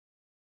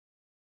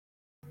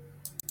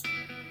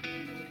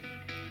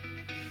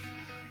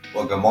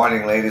Well, good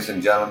morning, ladies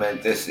and gentlemen.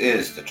 This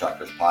is the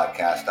Truckers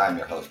Podcast. I'm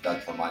your host, Doug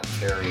from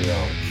Ontario,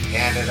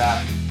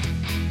 Canada.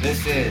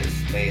 This is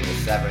May the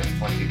 7th,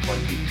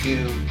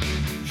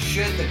 2022.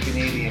 Should the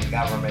Canadian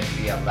government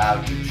be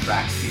allowed to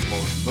track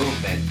people's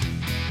movement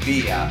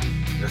via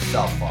your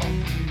cell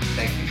phone?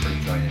 Thank you for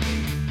joining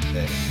me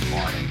this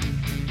morning.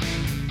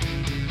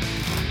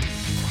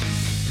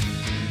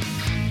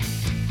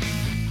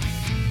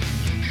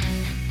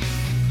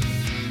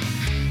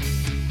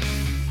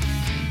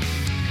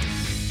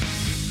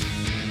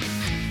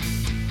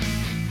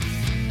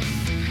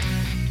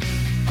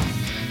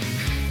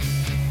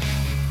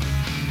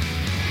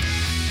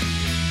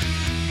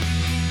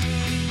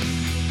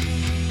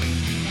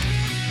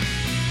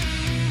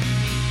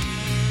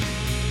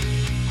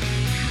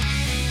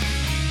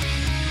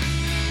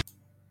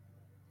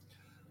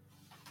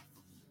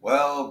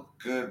 Well,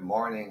 good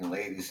morning,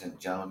 ladies and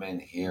gentlemen,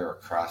 here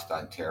across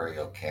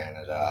Ontario,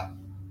 Canada,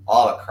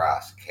 all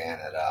across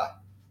Canada,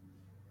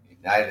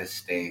 United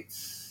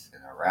States,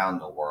 and around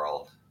the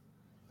world.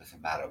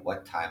 Doesn't matter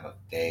what time of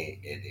day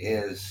it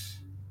is.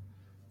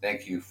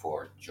 Thank you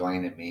for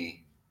joining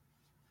me.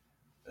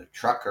 The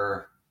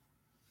trucker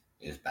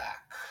is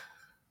back.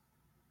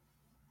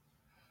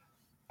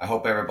 I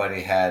hope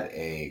everybody had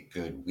a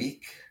good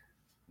week.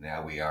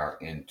 Now we are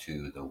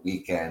into the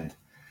weekend,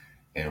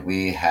 and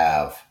we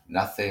have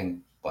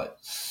nothing but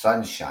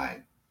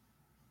sunshine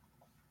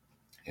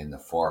in the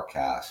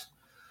forecast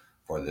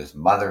for this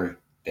Mother's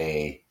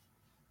Day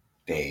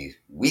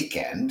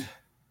weekend,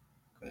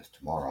 because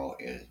tomorrow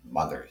is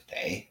Mother's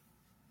Day.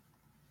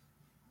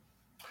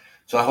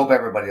 So I hope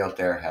everybody out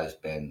there has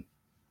been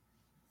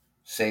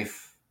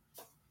safe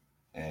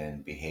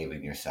and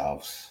behaving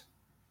yourselves.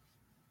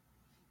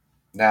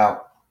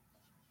 Now,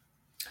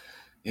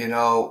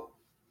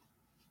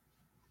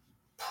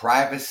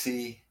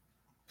 privacy,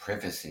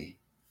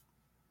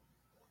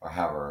 or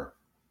however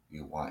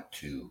you want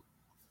to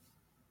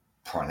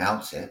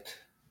pronounce it,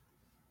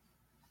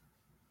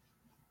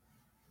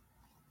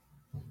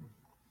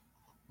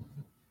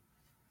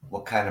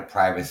 what kind of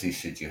privacy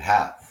should you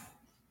have?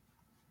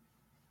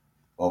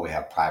 Well, we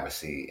have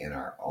privacy in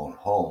our own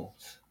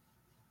homes.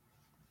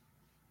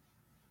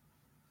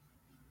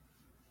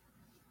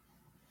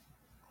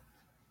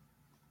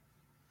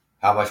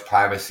 How much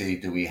privacy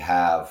do we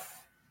have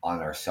on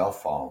our cell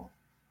phone?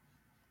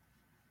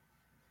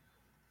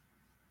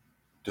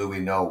 Do we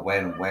know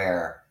when,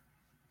 where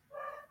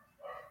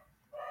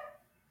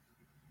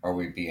are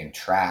we being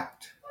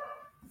tracked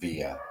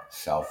via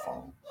cell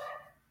phones?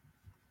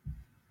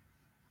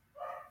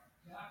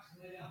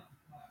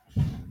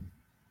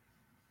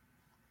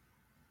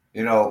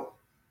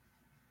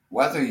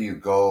 Whether you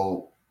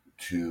go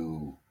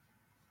to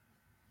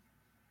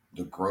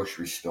the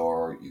grocery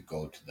store, you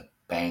go to the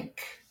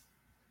bank,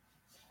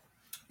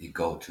 you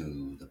go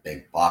to the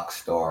big box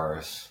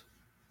stores,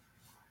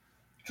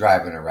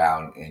 driving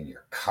around in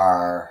your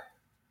car,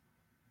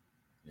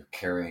 you're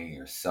carrying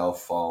your cell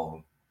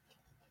phone,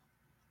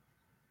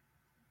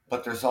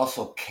 but there's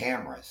also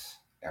cameras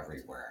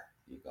everywhere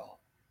you go.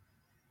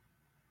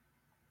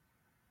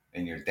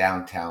 In your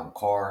downtown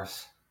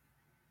cores,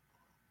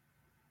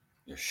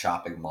 your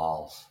shopping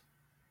malls,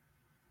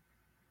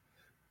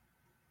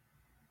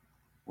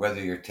 whether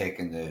you're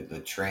taking the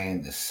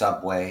train, the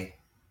subway,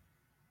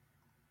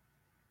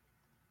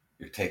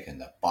 you're taking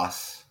the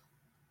bus,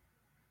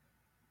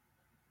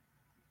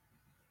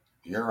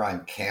 you're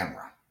on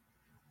camera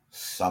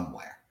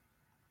somewhere.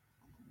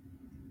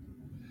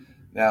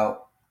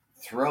 Now,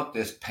 throughout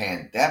this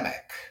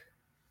pandemic,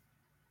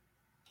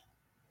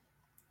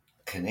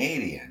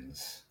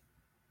 Canadians,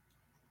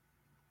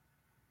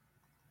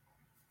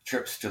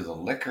 trips to the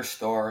liquor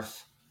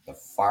stores, the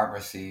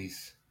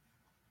pharmacies,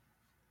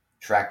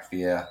 tracked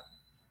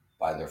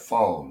by their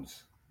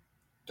phones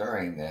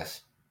during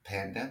this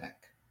pandemic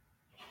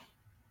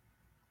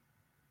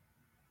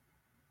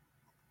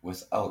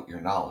without your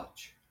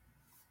knowledge.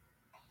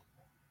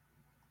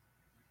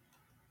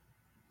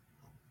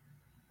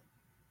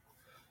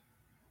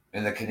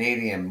 In the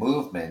Canadian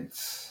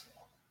movements,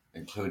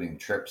 including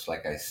trips,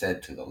 like I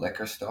said, to the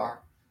liquor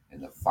store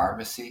and the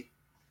pharmacy,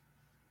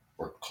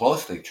 were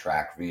closely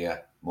tracked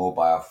via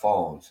mobile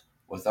phones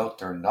without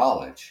their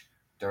knowledge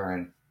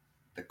during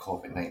the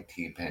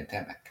COVID-19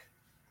 pandemic.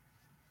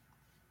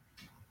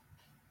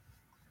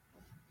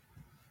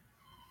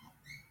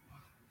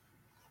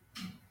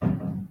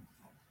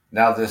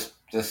 Now, this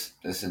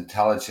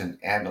intelligent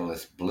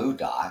analyst Blue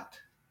Dot,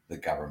 the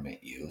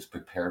government used,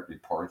 prepared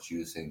reports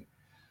using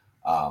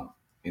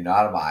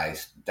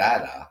anonymized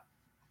data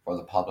for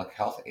the Public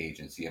Health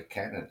Agency of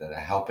Canada to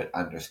help it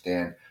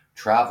understand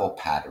travel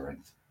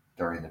patterns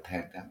during the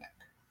pandemic.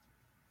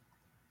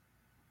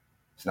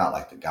 It's not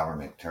like the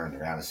government turned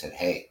around and said,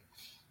 hey,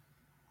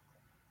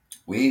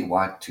 we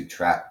want to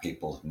track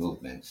people's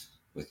movements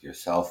with your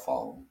cell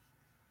phone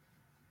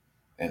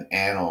and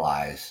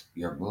analyze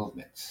your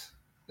movements.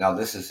 Now,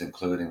 this is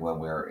including when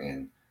we're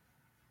in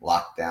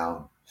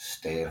lockdown,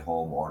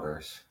 stay-at-home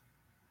orders.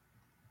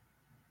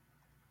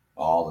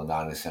 All the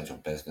non-essential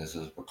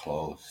businesses were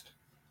closed.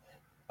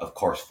 Of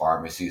course,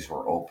 pharmacies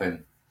were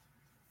open,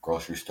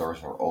 grocery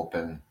stores were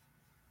open,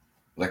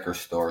 liquor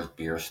stores,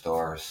 beer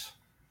stores,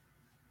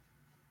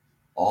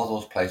 all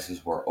those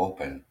places were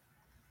open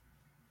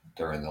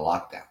during the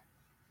lockdown.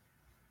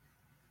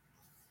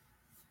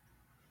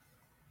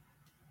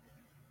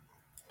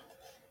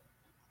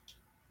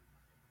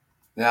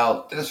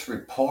 Now, this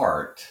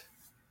report,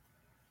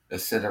 the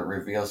Senate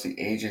reveals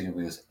the agency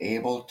was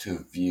able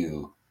to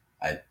view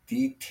a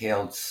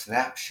detailed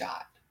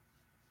snapshot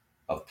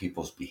of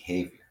people's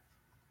behavior,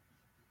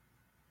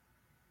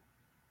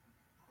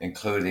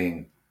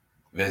 including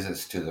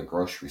visits to the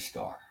grocery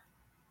store,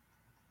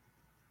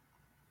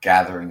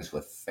 gatherings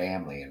with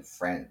family and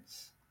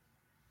friends,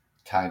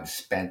 time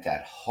spent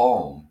at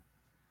home,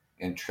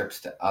 and trips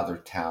to other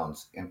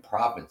towns and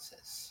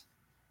provinces.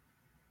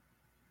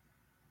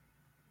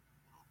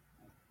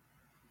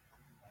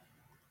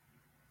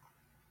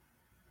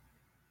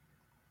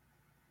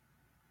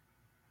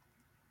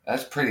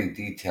 That's pretty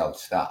detailed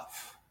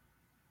stuff.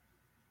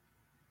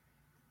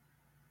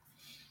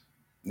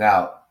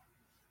 Now,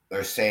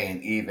 they're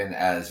saying even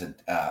as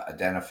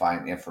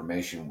identifying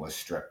information was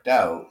stripped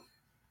out,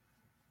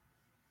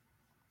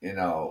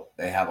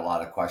 they have a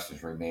lot of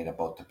questions remain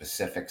about the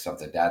specifics of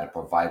the data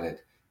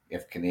provided,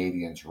 if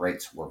Canadians'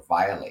 rights were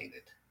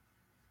violated,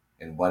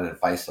 and what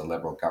advice the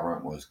Liberal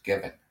government was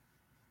given.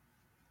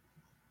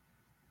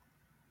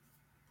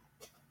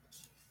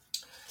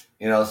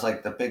 It's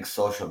like the big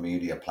social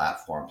media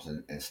platforms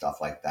and stuff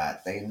like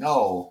that. They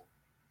know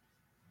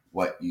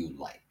what you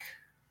like.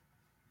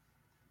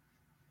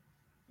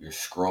 You're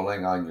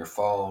scrolling on your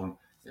phone,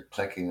 you're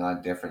clicking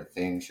on different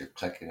things, you're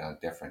clicking on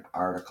different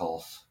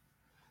articles,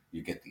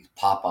 you get these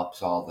pop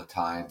ups all the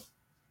time.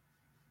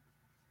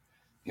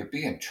 You're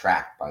being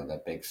tracked by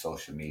the big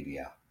social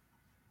media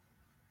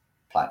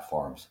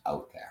platforms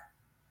out there.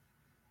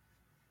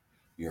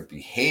 Your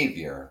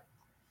behavior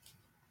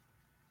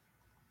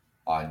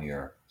on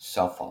your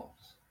cell phones.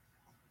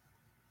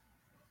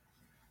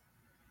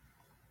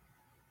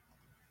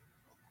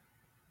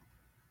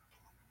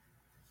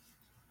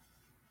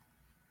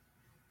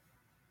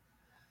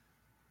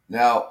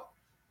 Now,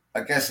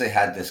 I guess they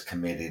had this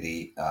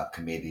committee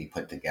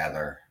put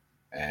together,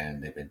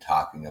 and they've been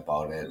talking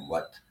about it,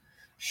 what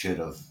should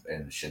have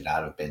and should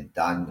not have been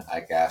done,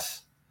 I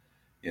guess.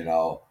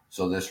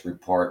 So this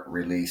report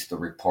released the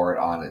report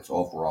on its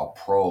overall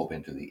probe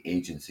into the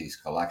agency's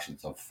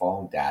collections of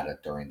phone data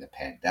during the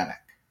pandemic.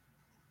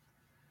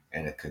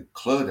 And it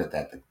concluded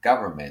that the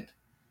government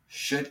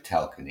should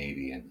tell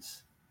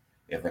Canadians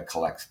if it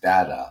collects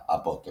data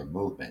about their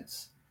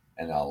movements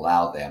and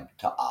allow them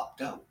to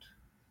opt out.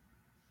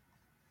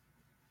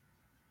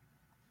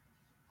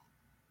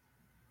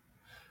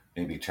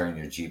 Maybe turn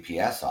your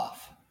GPS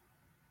off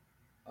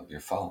of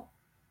your phone.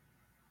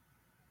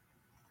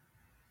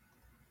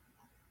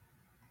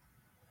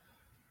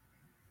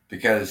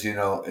 Because,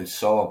 it's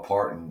so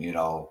important,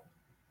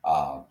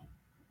 um,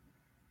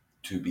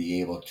 to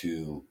be able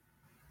to,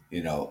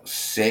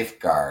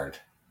 safeguard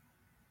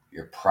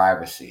your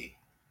privacy.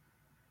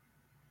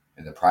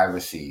 And the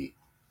privacy,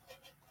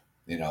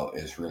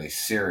 is really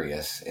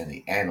serious. And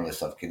the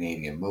analyst of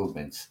Canadian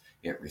movements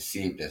it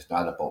received is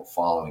not about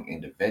following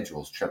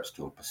individuals' trips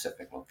to a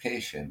specific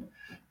location,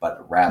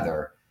 but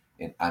rather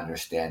in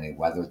understanding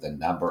whether the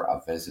number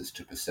of visits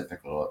to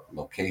specific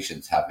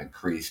locations have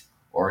increased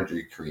or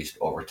decreased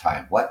over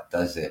time. What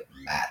does it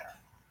matter?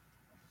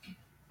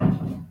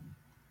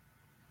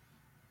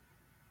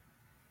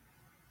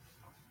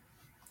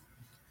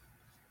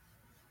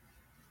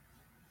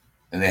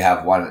 And they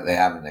have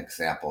an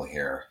example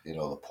here.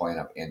 The point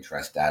of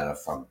interest data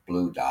from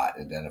Blue Dot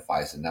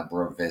identifies the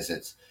number of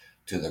visits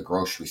to the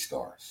grocery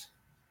stores,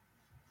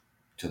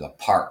 to the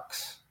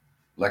parks,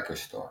 liquor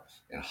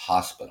stores, and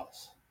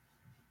hospitals.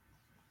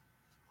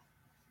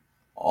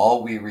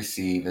 All we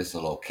receive is the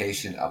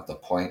location of the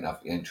point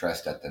of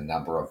interest at the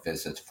number of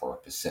visits for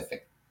a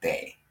specific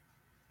day.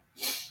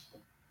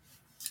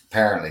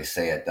 Apparently,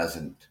 say it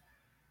doesn't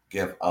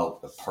give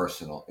out the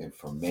personal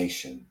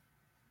information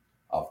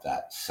of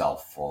that cell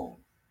phone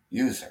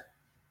user.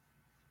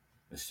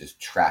 It's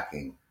just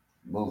tracking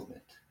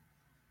movement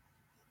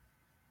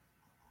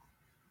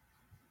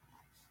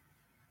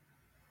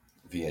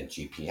via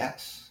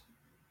GPS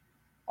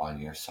on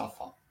your cell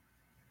phone.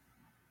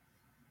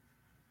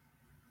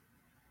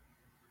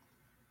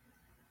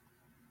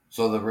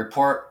 So the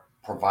report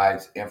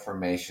provides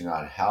information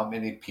on how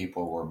many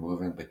people were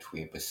moving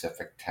between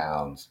Pacific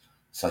towns,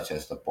 such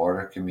as the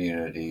border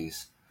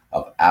communities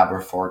of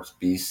Aberfourts,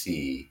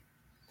 BC,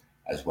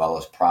 as well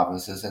as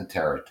provinces and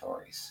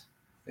territories.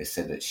 They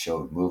said it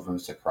showed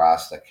movements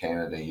across the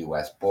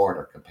Canada-US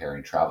border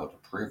comparing travel to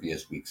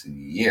previous weeks and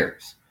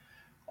years,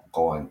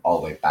 going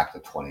all the way back to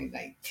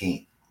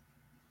 2019.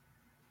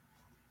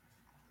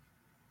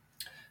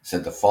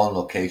 Said the phone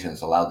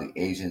locations allowed the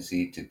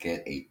agency to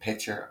get a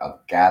picture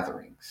of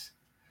gatherings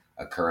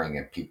occurring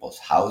in people's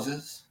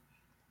houses,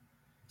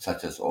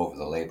 such as over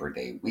the Labor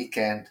Day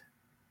weekend,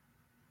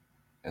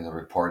 And the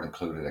report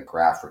included a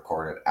graph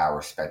recorded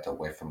hours spent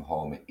away from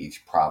home in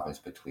each province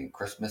between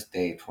Christmas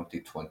Day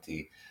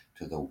 2020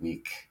 to the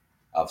week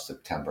of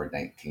September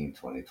 19,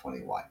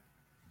 2021.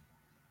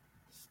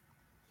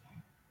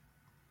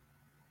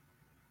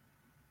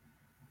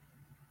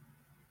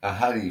 Now,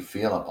 how do you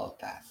feel about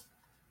that?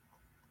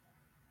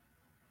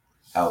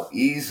 How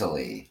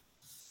easily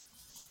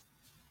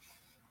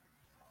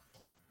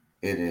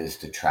it is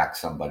to track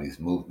somebody's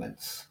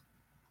movements,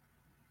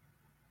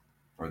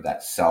 or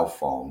that cell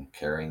phone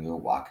carrying you,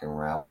 walking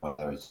around,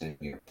 whether it's in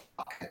your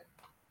pocket,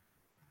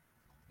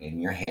 in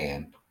your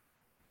hand,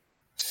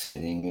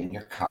 sitting in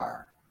your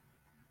car.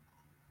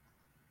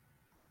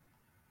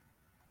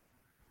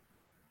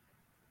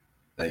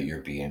 That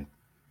you're being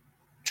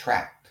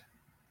tracked.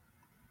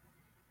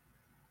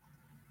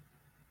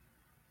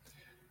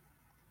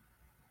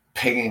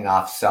 Pinging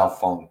off cell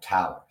phone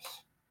towers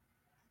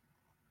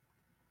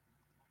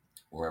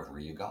wherever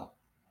you go.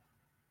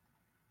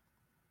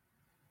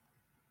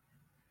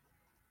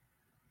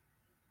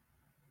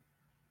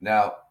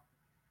 Now,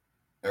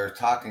 they're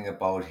talking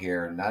about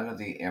here, none of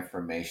the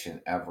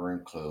information ever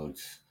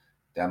includes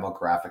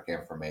demographic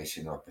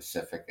information or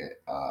specific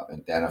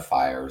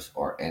identifiers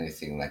or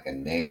anything like a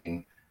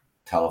name,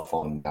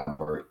 telephone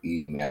number,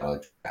 email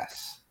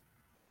address.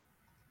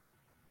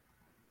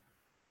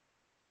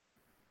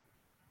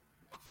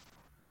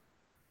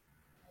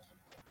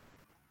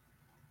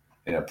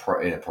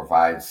 It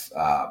provides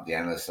the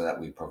analysts that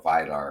we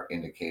provide our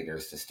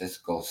indicators,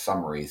 statistical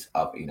summaries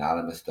of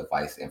anonymous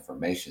device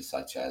information,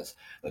 such as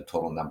the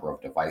total number of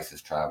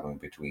devices traveling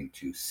between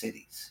two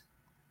cities.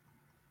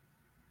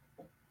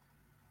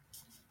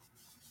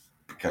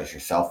 Because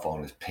your cell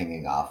phone is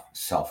pinging off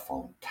cell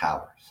phone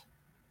towers.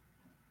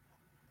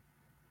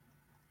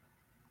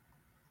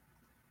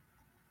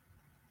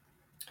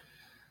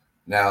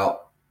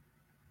 Now,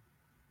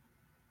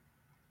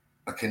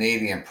 a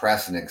Canadian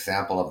press, an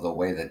example of the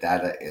way the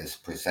data is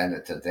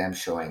presented to them,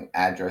 showing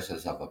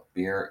addresses of a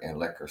beer and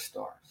liquor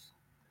stores,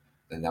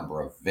 the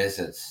number of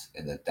visits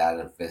and the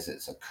data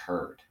visits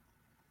occurred.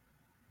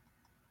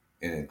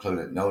 It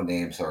included no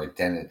names or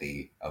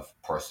identity of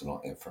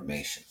personal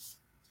information.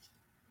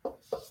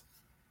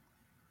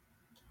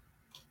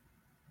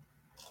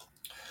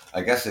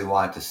 I guess they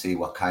wanted to see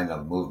what kind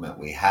of movement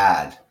we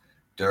had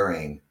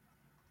during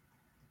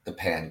the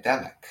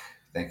pandemic.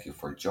 Thank you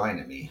for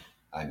joining me.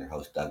 I'm your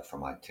host, Doug,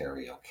 from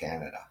Ontario,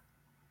 Canada.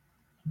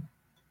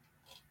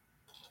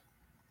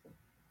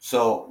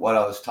 So, what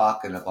I was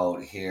talking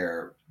about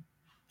here,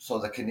 so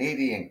the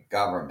Canadian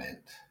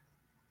government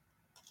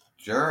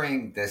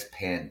during this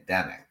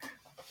pandemic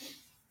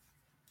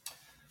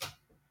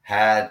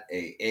had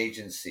an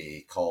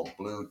agency called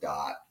Blue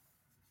Dot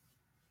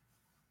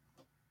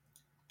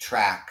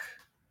track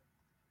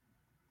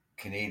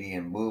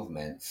Canadian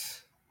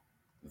movements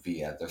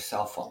via their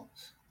cell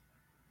phones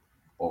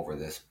over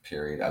this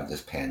period of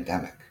this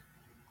pandemic.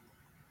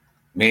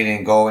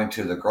 Meaning going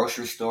to the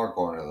grocery store,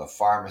 going to the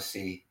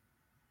pharmacy,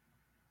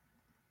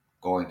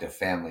 going to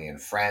family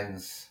and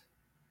friends,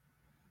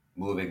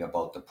 moving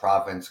about the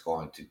province,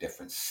 going to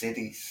different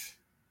cities.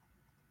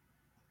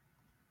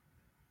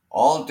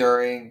 All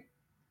during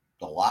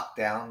the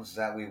lockdowns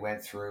that we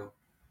went through,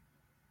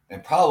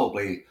 and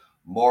probably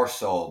more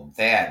so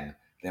then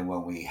than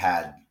when we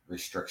had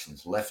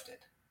restrictions lifted.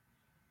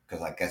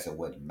 Because I guess it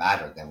wouldn't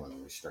matter then when the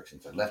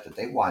restrictions are lifted.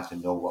 They wanted to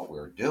know what we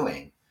were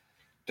doing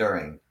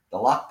during the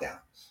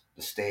lockdowns,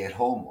 the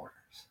stay-at-home orders.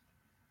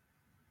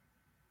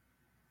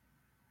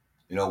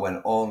 You know,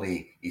 when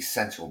only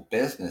essential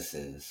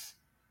businesses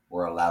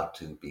were allowed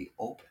to be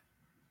open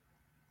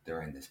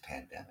during this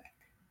pandemic.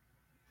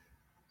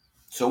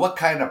 So what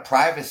kind of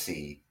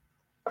privacy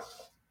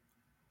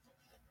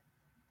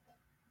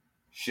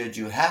should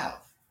you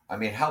have? I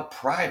mean, how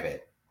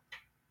private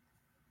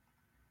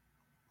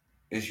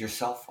is your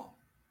cell phone?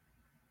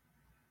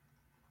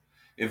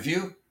 If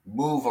you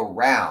move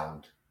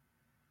around,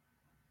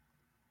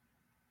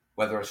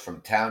 whether it's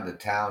from town to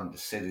town, to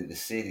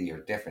city, or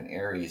different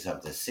areas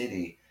of the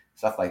city,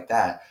 stuff like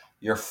that,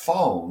 your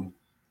phone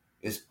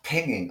is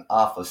pinging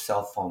off of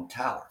cell phone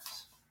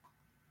towers.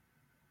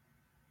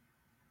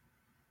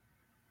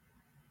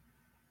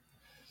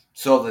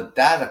 So the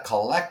data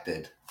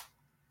collected,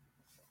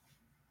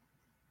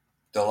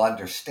 they'll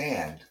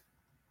understand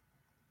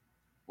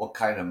what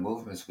kind of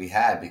movements we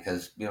had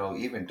because, you know,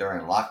 even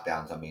during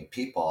lockdowns, I mean,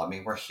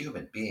 we're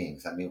human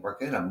beings. I mean, we're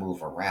going to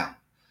move around.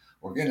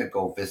 We're going to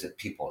go visit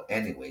people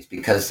anyways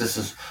because this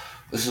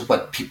is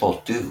what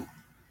people do.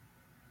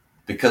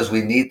 Because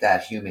we need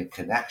that human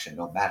connection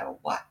no matter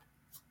what.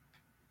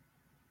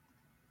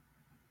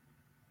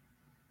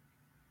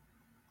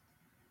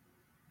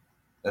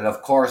 And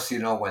of course, you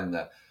know, when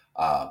the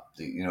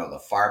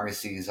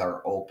pharmacies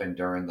are open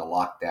during the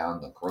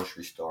lockdown, the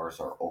grocery stores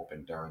are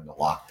open during the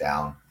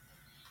lockdown,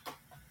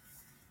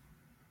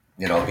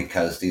 you know,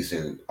 because these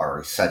are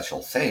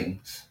essential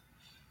things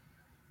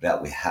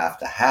that we have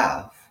to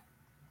have.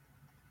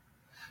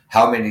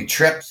 How many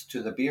trips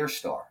to the beer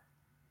store?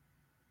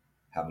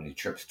 How many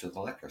trips to the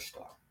liquor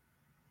store?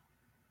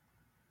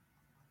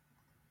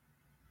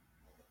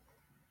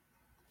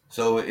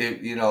 So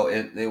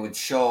it would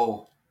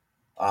show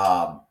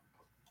um,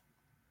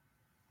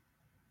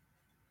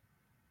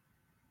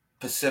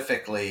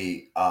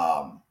 specifically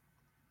the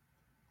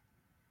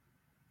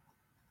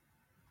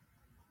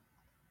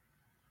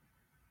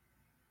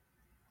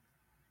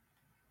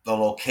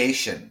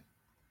location,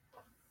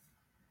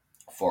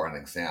 for an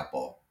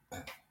example,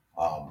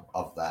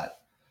 of that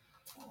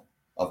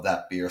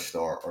beer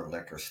store or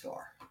liquor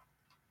store.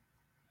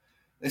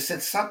 They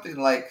said something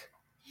like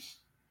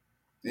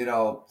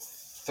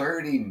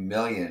 30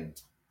 million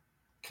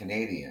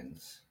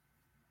Canadians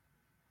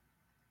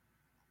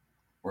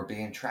were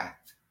being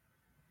tracked.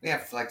 We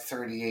have like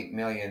 38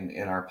 million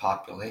in our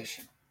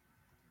population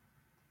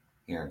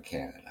here in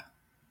Canada.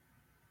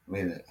 I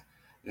mean,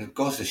 it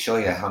goes to show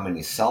you how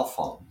many cell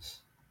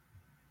phones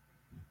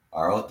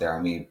are out there.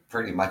 I mean,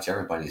 pretty much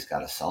everybody's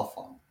got a cell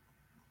phone.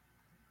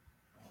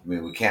 I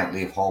mean, we can't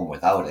leave home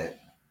without it.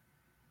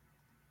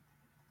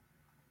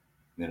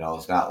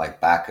 It's not like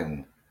back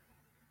in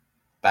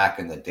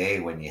the day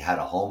when you had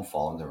a home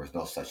phone. There was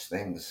no such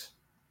things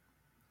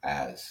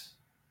as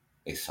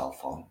a cell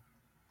phone.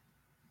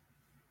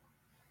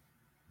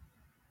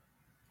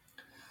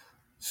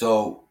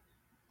 So,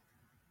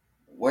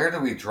 where do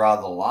we draw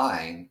the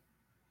line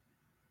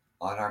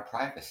on our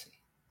privacy?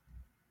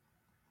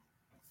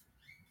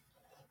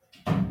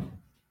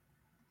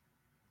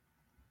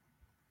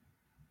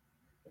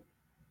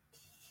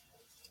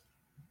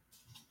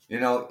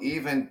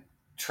 Even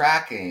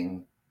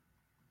tracking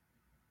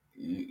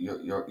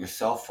your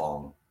cell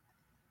phone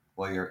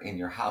while you're in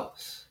your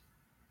house.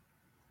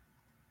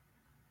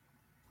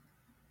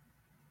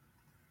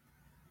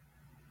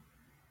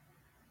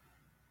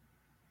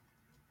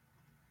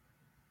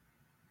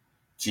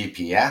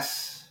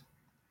 GPS.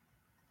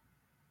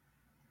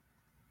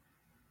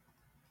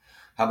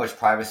 How much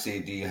privacy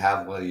do you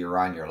have while you're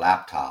on your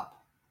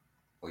laptop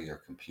or your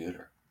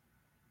computer?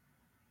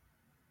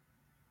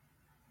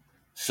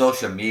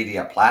 Social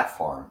media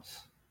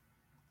platforms.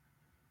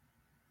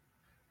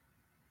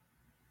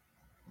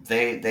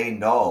 They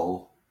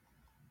know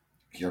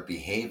your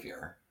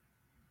behavior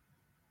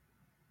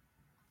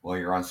while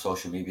you're on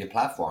social media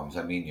platforms.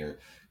 I mean,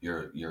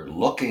 you're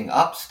looking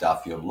up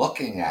stuff, you're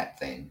looking at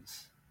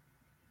things,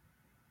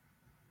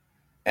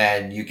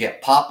 and you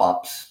get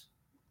pop-ups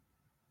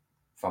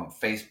from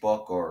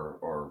Facebook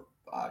or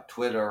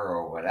Twitter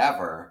or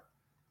whatever,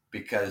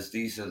 because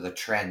these are the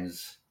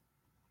trends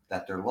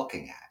that they're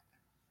looking at.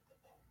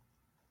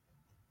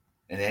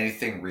 And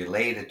anything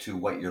related to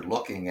what you're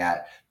looking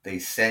at, they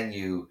send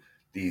you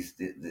these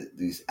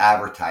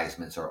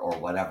advertisements or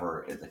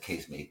whatever the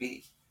case may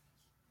be.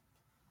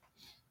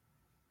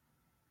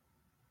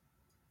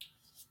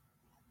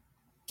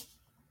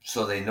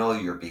 So they know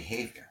your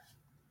behavior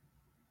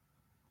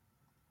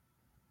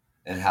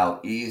and how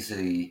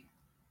easily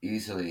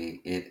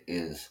it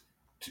is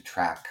to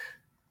track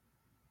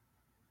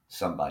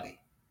somebody.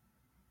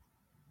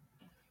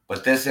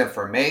 But this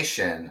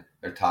information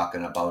they're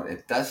talking about,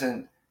 it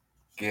doesn't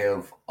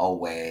give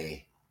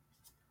away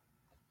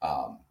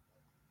um,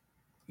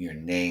 your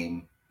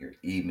name, your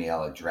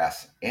email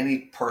address, any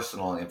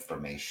personal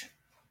information.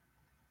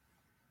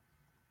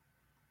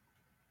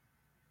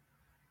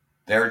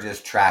 They're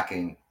just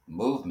tracking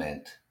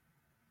movement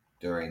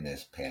during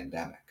this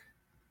pandemic.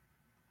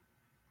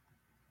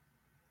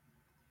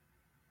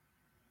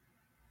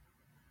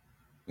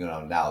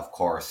 Now, of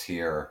course,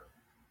 here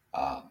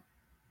um,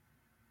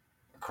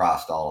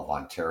 across all of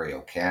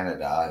Ontario,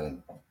 Canada,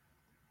 and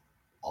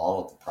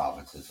all of the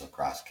provinces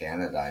across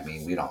Canada, I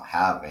mean, we don't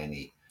have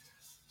any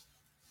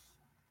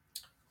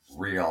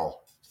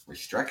real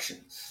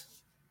restrictions.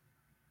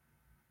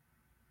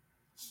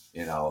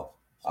 You know,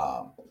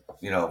 um,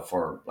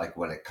 for like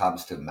when it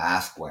comes to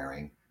mask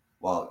wearing,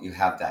 well, you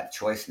have that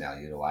choice now.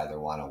 You either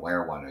want to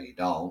wear one or you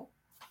don't.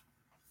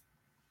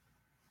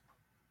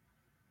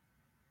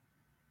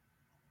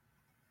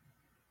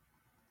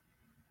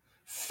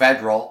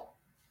 Federal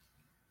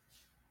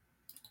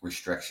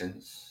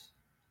restrictions,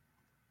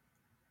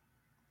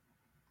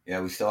 yeah,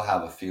 we still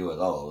have a few of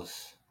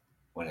those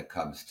when it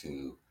comes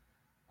to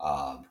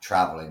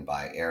traveling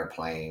by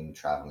airplane,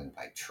 traveling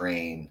by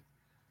train,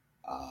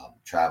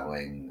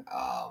 traveling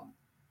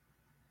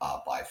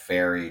by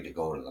ferry to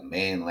go to the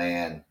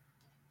mainland,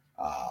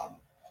 um,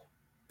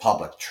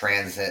 public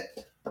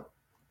transit.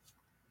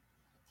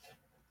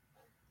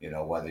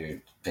 Whether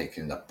you're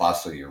taking the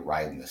bus or you're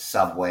riding the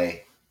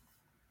subway,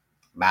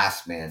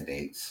 mask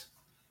mandates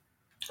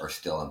are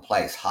still in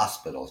place.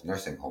 Hospitals,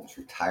 nursing homes,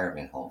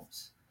 retirement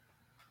homes,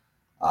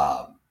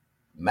 um,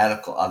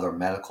 other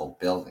medical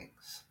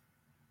buildings,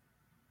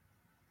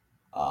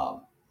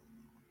 um,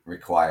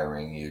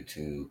 requiring you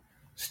to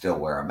still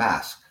wear a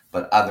mask.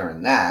 But other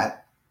than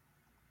that,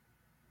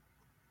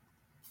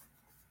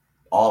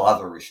 all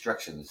other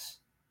restrictions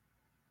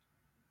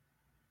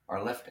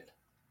are lifted.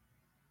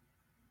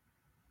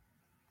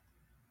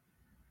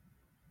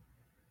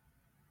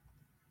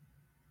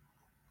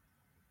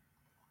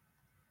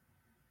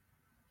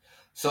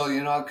 So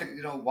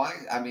why?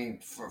 I mean,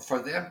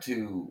 for them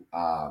to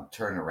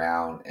turn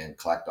around and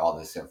collect all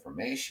this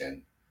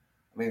information,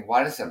 I mean,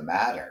 why does it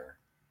matter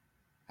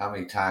how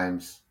many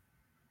times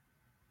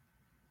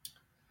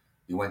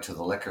you went to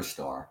the liquor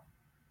store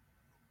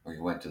or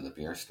you went to the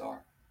beer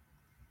store?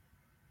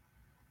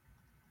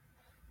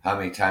 How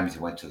many times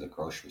you went to the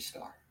grocery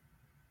store?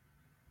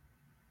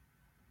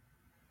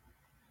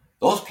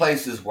 Those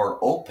places were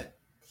open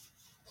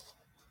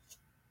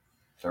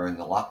during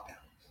the lockdown.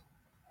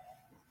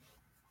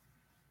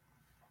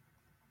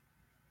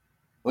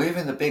 Well,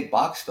 even the big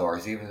box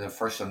stores, even the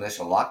first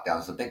initial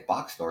lockdowns, the big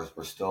box stores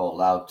were still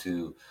allowed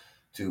to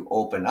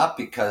open up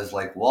because,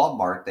 like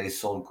Walmart, they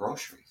sold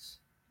groceries.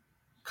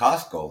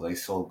 Costco, they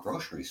sold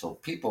groceries, so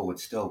people would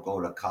still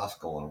go to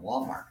Costco and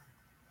Walmart.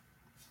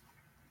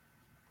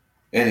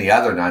 Any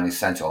other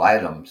non-essential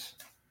items,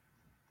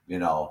 you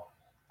know,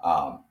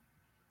 um,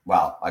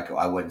 well,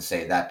 I wouldn't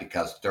say that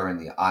because during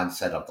the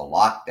onset of the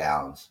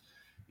lockdowns,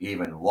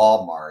 even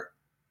Walmart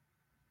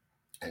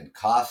and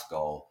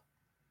Costco,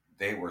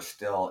 they were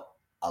still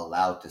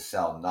allowed to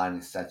sell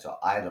non-essential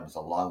items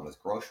along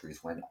with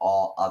groceries when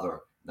all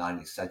other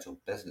non-essential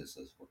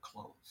businesses were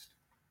closed.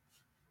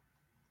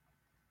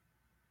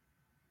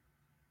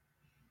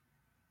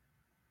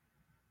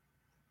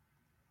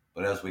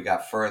 But as we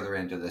got further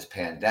into this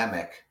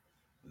pandemic,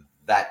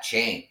 that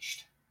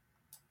changed.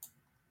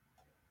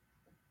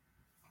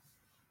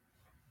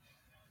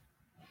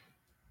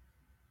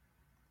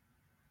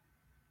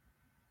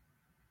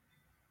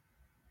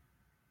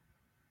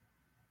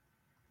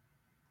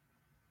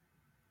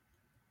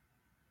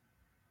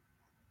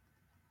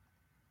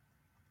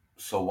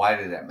 So why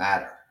did it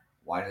matter?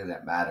 Why did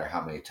it matter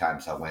how many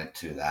times I went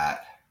to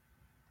that?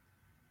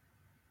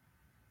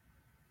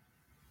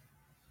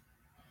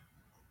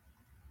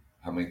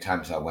 How many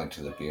times I went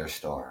to the beer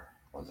store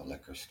or the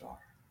liquor store?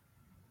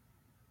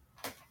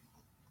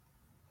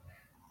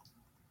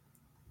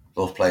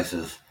 Those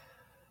places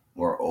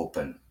were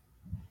open.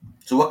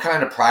 So what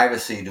kind of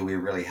privacy do we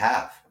really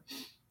have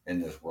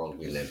in this world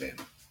we live in?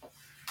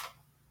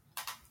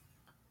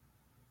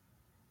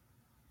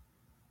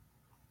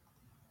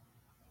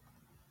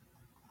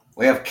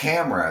 We have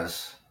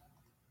cameras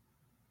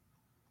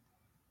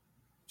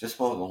just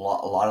about a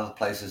lot of the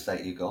places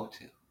that you go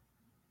to.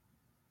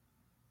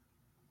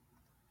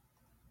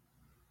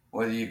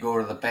 Whether you go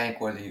to the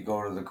bank, whether you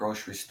go to the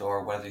grocery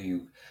store, whether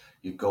you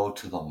go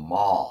to the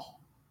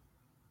mall,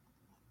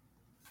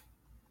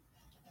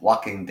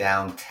 walking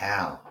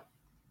downtown,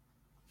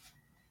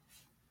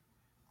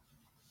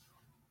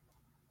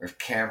 there's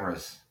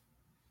cameras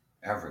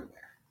everywhere.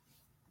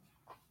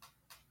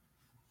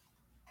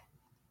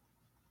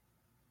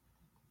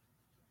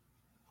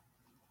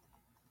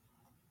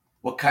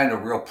 What kind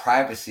of real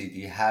privacy do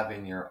you have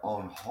in your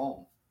own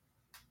home?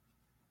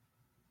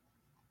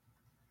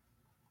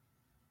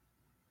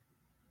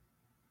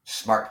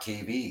 Smart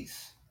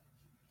TVs.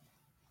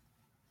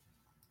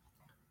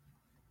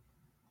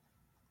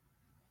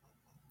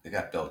 They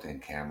got built-in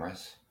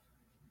cameras.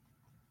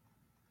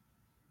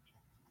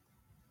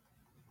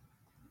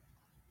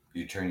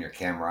 You turn your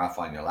camera off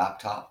on your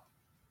laptop,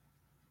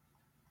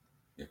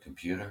 your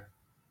computer.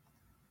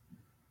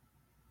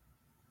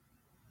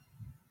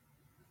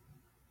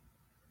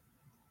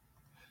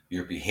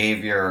 Your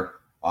behavior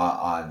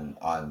on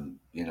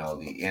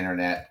the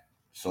internet,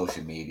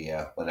 social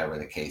media, whatever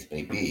the case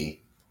may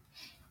be,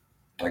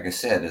 like I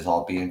said, is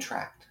all being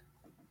tracked.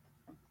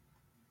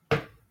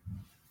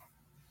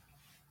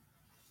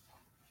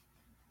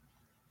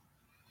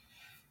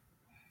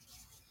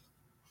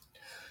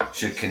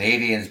 Should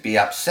Canadians be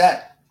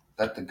upset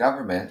that the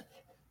government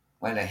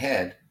went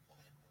ahead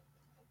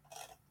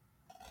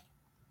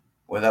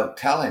without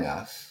telling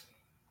us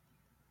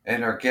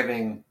and are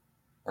giving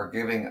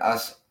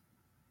us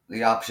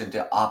the option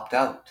to opt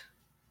out?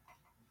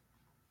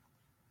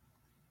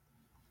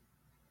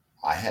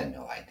 I had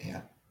no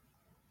idea.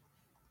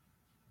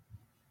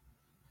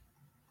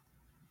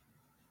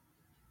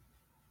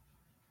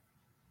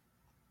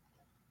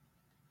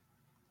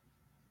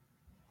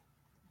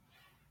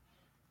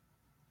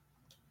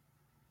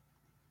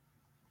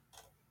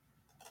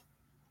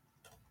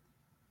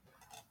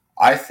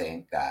 I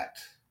think that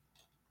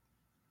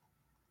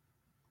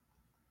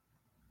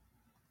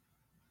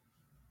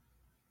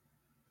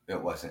it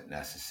wasn't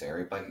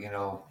necessary, but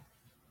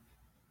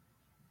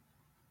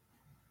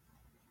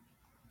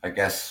I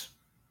guess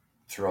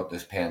throughout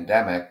this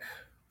pandemic,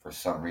 for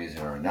some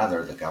reason or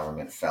another, the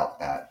government felt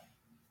that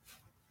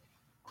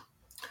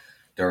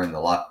during the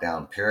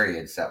lockdown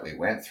periods that we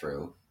went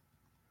through,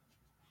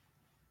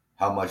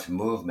 how much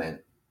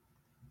movement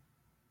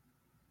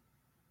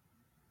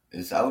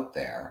is out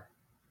there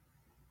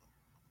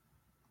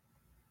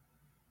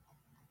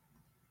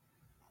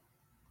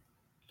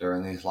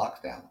during these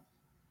lockdowns.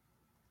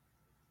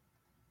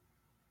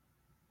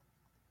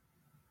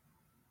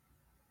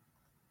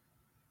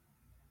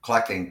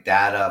 Collecting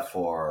data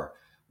for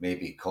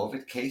maybe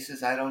COVID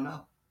cases, I don't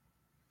know.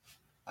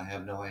 I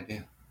have no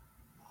idea.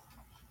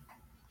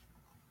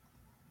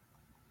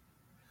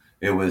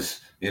 It was,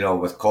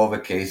 with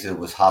COVID cases, it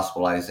was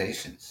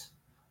hospitalizations,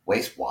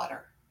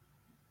 wastewater.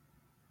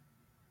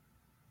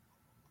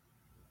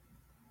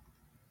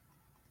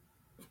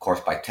 course,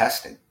 by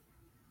testing.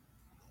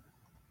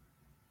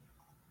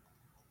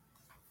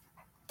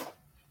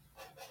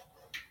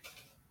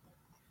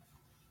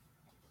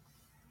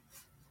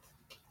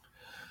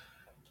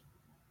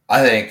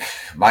 I think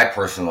my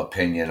personal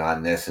opinion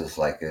on this is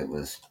like it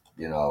was,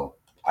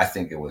 I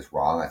think it was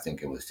wrong. I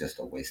think it was just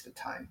a waste of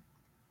time.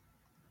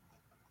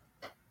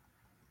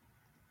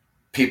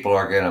 People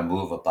are going to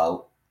move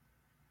about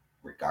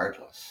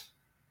regardless.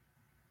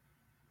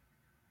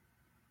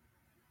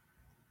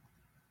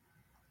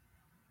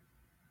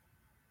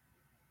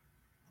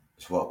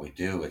 It's what we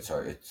do. It's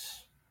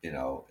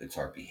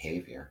our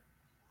behavior.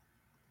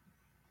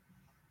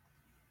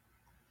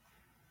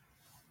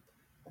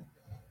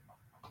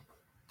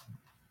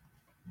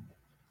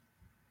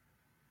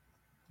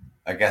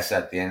 I guess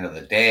at the end of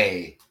the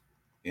day,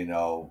 you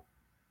know,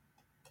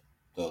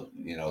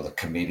 the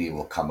committee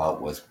will come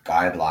out with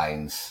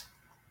guidelines,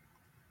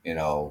 you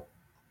know,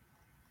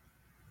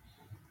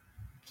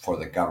 for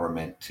the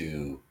government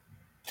to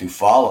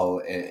follow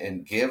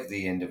and give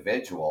the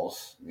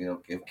individuals,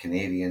 give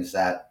Canadians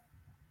that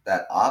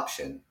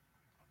option,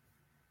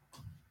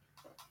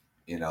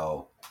 you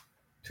know,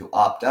 to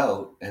opt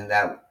out, and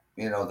that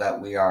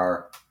we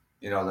are,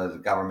 that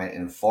the government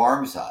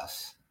informs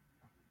us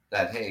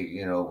that, hey,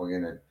 we're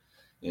gonna,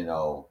 you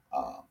know,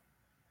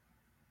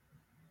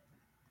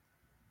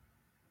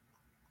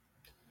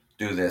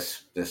 do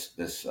this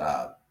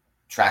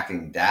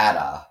tracking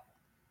data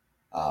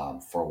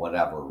for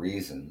whatever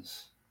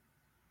reasons,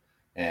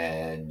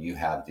 and you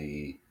have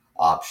the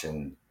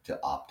option to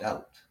opt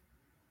out.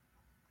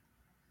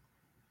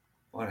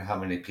 I wonder how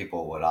many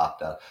people would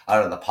opt out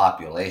of the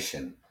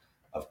population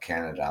of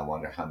Canada. I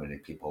wonder how many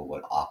people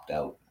would opt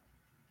out.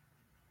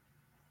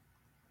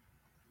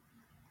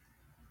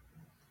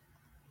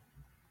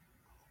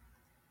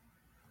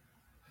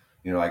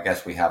 I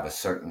guess we have a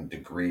certain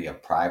degree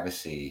of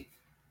privacy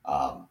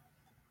um,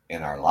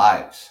 in our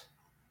lives,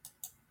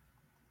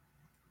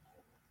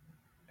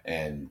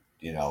 and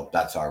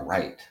that's our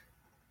right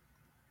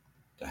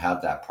to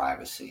have that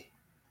privacy.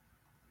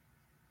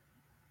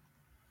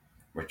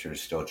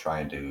 Richard's still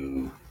trying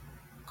to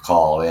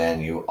call in.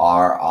 You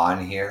are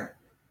on here.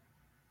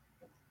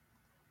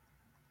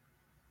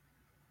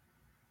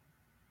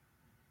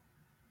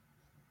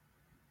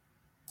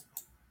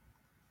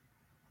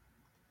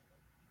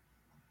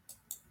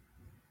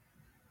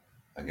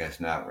 I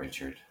guess not,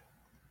 Richard.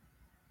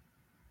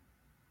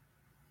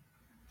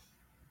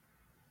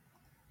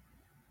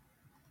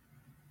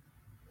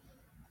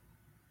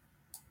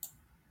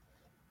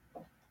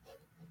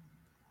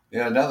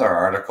 Another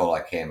article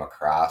I came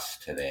across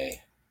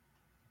today,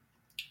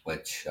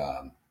 which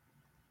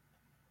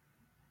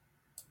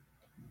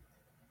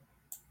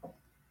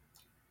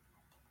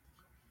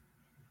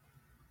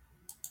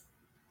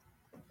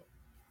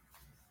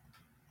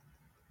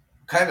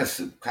kind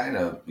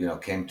of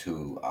came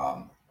to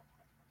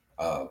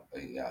a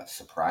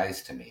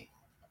surprise to me.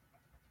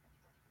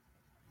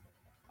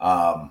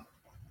 Um,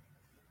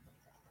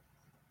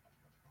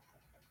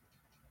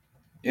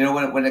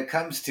 when it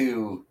comes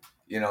to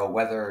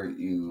whether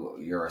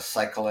you're a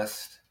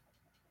cyclist,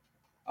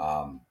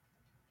 um,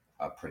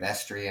 a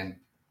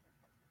pedestrian,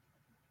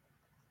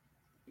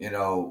 you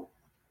know,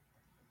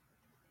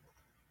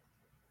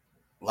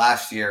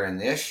 last year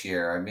and this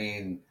year, I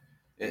mean,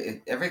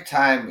 every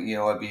time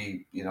I'd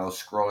be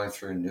scrolling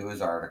through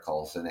news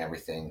articles and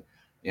everything,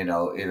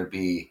 it'd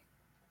be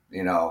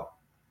you know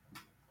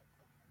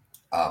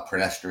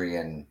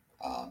pedestrian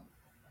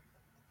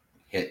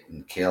hit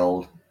and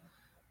killed,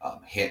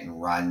 hit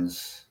and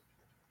runs.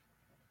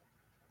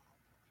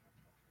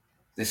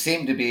 They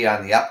seem to be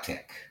on the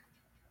uptick.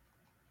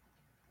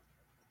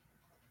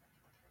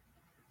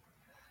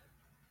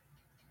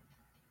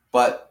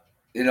 But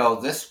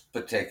this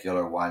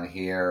particular one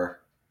here,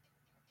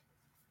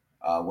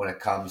 when it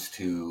comes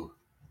to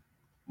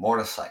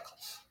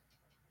motorcycles.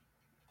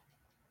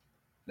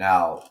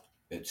 Now,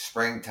 it's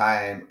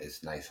springtime,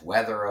 it's nice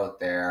weather out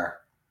there.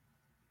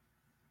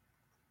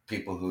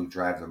 People who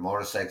drive their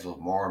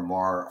motorcycles more and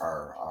more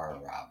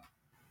are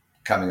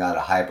coming out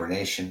of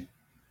hibernation,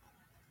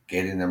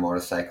 getting their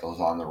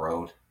motorcycles on the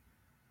road.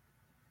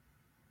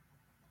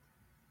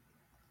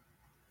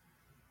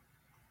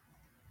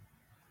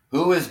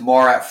 Who is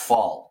more at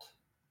fault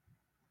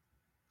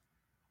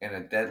in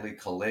a deadly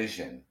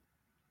collision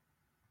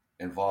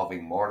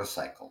involving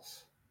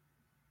motorcycles,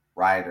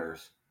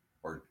 riders,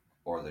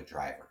 or the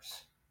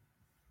drivers?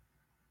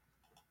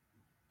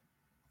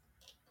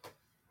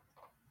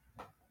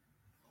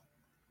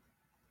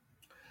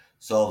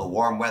 So the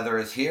warm weather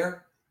is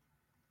here,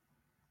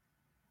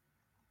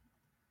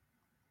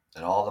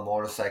 and all the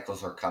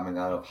motorcycles are coming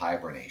out of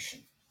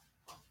hibernation.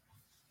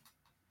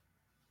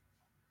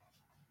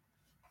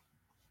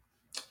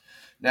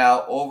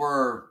 Now,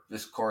 over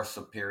this course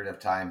of period of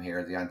time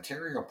here, the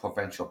Ontario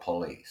Provincial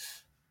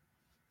Police,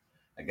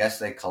 I guess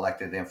they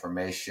collected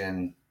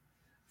information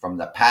from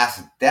the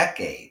past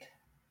decade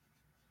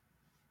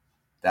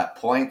that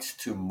points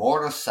to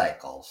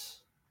motorcycles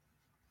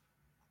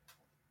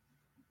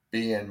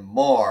being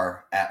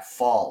more at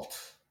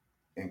fault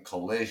in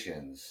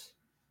collisions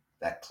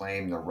that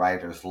claim the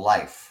rider's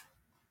life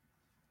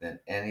than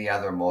any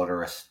other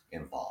motorist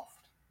involved.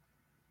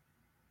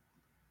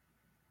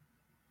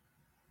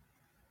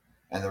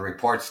 And the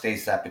report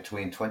states that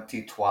between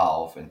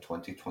 2012 and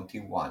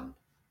 2021,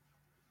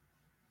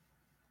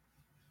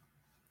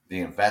 the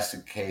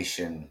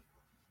investigation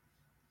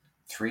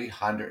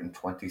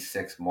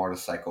 326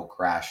 motorcycle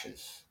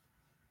crashes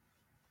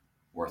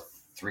where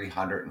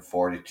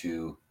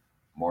 342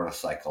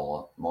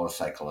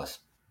 motorcyclists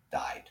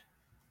died.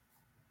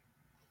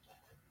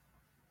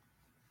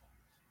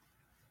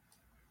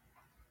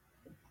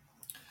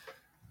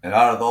 And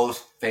out of those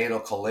fatal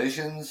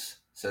collisions,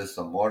 says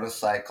the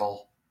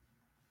motorcycle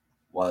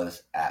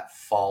was at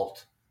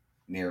fault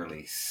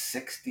nearly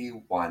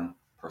 61%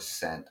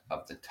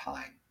 of the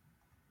time.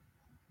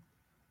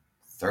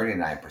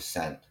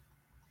 39%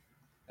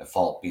 at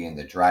fault being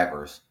the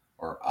drivers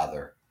or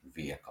other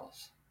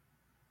vehicles.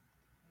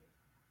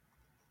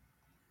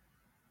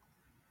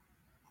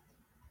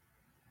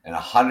 And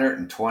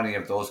 120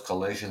 of those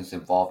collisions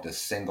involved a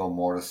single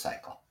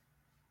motorcycle,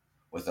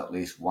 with at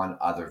least one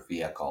other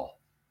vehicle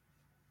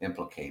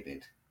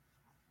implicated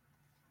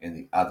in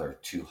the other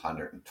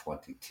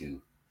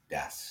 222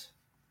 deaths.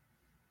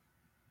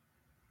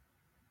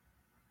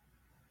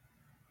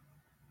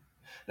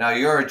 Now,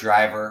 you're a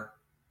driver.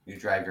 You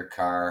drive your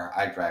car.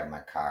 I drive my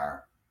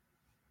car.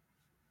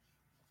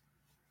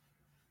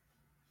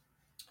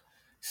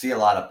 See a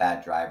lot of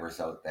bad drivers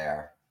out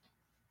there.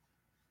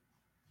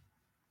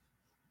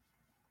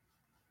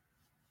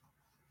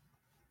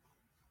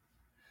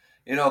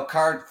 You know,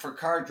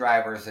 car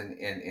drivers in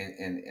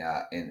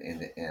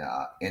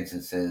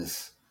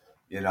instances,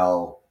 you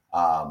know,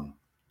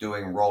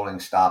 doing rolling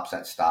stops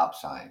at stop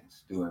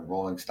signs, doing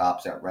rolling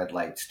stops at red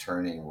lights,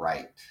 turning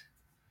right,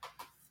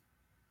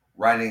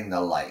 running the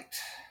light,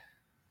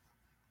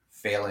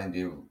 failing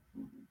to,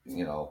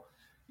 you know,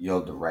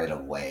 yield the right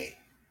of way,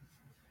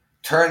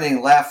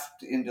 turning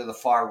left into the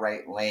far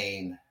right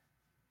lane,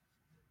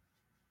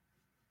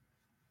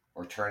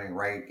 or turning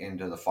right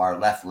into the far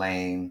left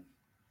lane.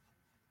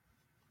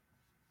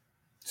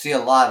 See a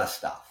lot of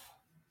stuff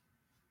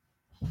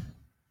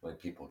when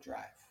people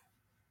drive.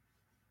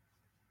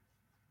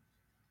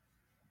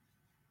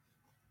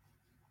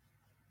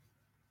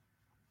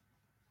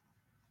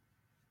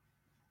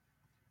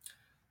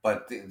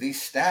 But these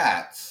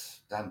stats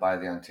done by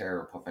the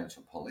Ontario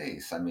Provincial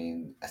Police, I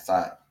mean, I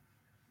thought,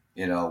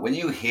 you know, when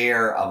you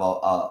hear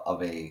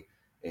of a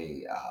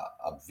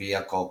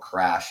vehicle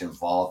crash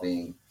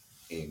involving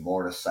a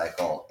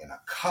motorcycle in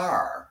a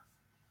car,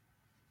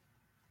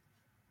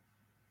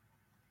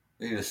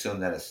 you assume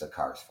that it's the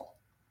car's fault.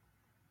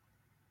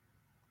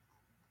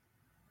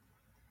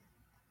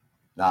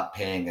 Not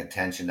paying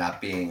attention, not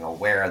being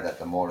aware that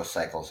the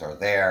motorcycles are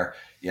there.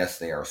 Yes,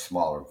 they are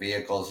smaller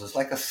vehicles. It's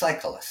like a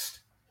cyclist.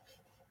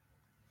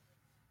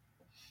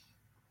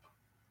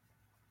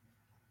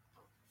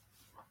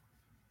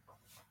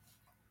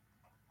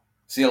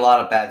 See a lot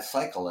of bad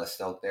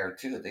cyclists out there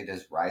too. They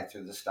just ride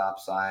through the stop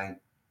sign.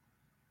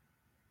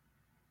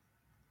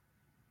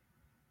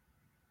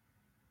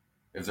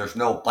 If there's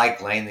no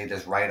bike lane, they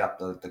just ride up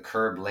the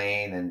curb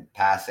lane and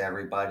pass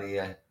everybody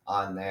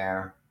on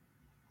there.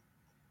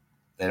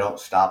 They don't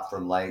stop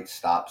for lights,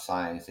 stop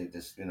signs. They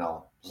just, you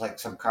know, it's like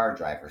some car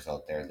drivers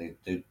out there. They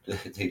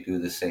do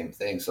the same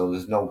thing. So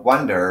there's no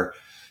wonder,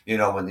 you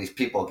know, when these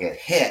people get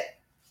hit,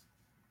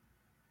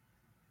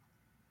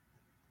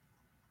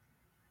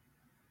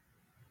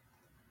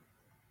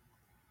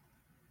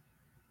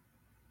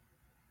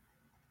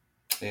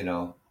 you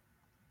know,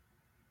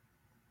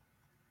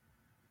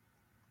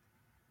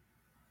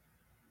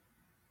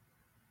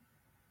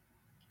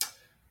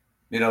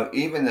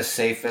 even the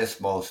safest,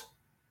 most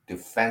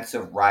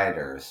defensive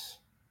riders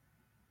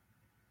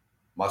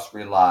must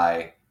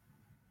rely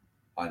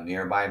on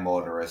nearby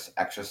motorists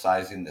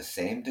exercising the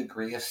same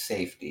degree of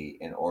safety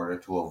in order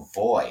to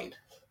avoid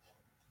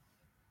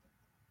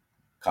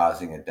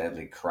causing a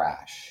deadly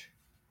crash.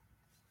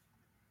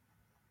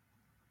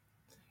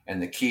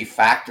 And the key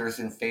factors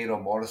in fatal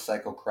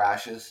motorcycle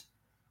crashes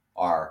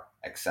are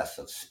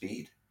excessive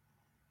speed,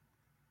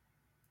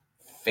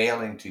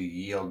 failing to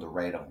yield the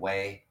right of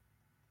way,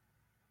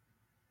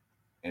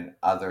 and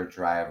other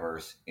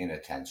drivers'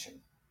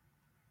 inattention.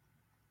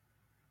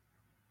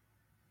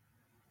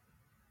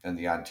 And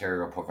the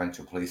Ontario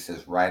Provincial Police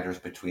says riders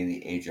between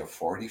the age of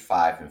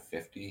 45 and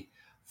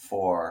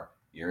 54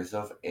 years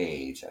of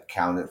age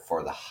accounted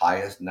for the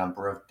highest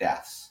number of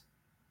deaths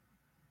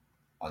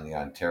on the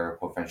Ontario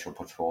Provincial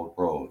Patrolled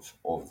roads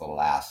over the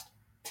last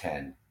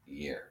 10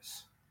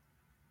 years.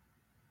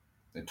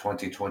 In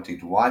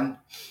 2021,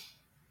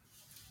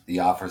 the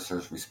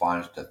officers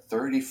responded to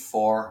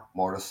 34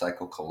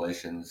 motorcycle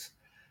collisions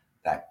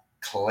that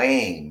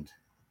claimed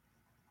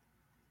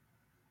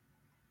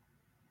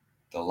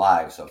the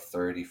lives of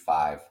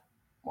 35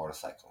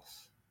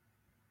 motorcyclists.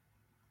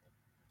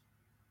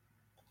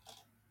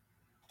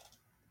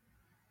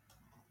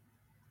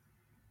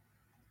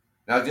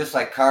 Now, just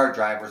like car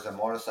drivers and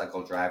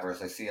motorcycle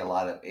drivers, I see a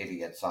lot of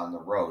idiots on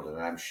the road,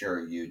 and I'm sure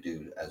you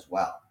do as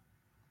well.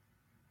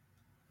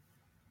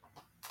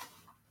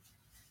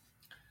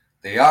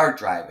 They are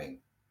driving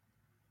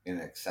in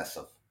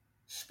excessive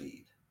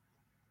speed.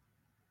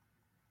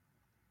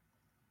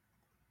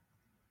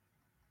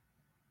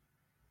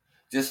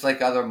 Just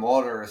like other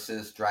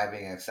motorists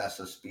driving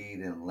excessive speed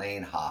and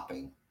lane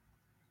hopping,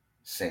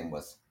 same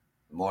with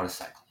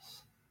motorcycles.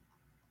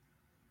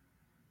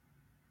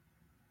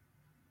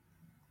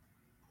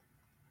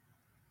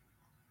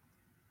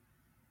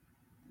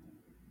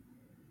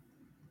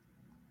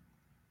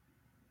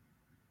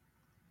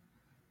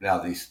 Now,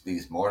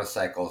 these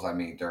motorcycles, I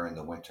mean, during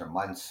the winter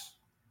months,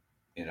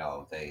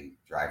 they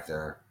drive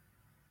their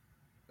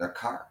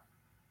car.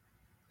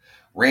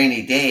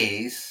 Rainy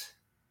days,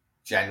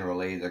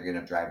 generally, they're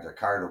going to drive their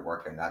car to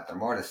work and not their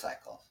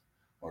motorcycle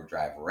or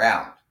drive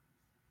around.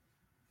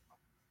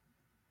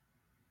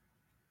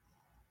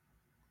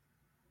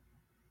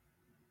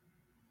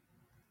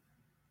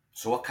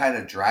 So, what kind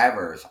of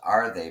drivers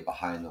are they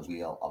behind the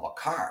wheel of a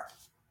car?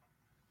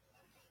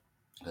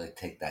 They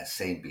take that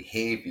same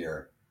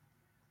behavior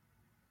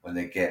when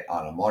they get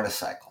on a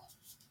motorcycle.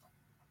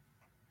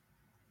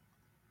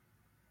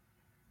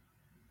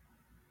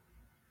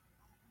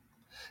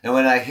 And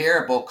when I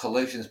hear about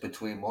collisions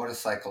between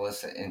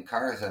motorcyclists and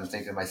cars, I'm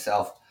thinking to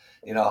myself,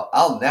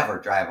 I'll never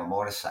drive a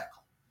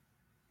motorcycle.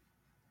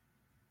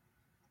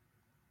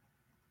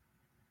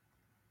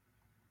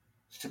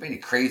 There's too many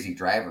crazy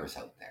drivers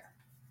out there.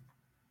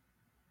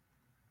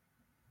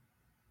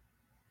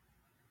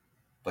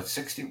 But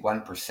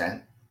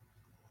 61%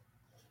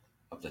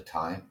 of the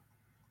time,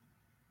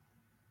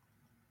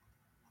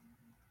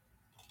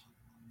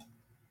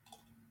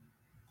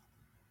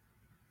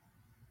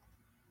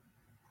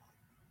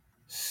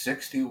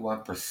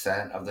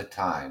 61% of the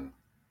time,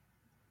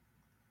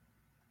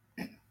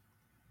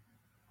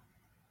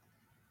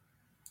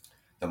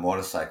 the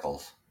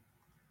motorcycles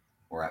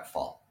were at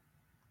fault.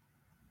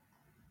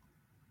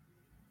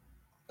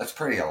 That's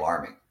pretty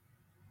alarming.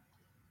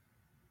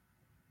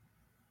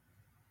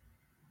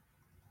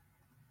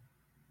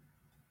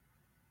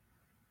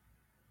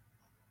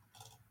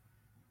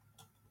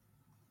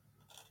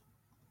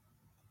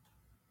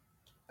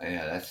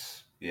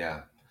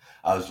 Yeah.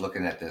 I was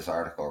looking at this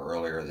article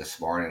earlier this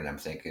morning and I'm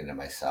thinking to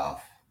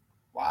myself,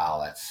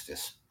 wow, that's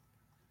just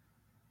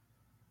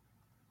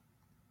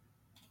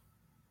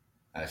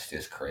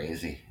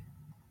crazy.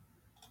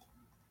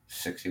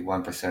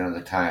 61% of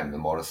the time, the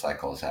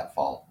motorcycle is at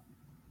fault.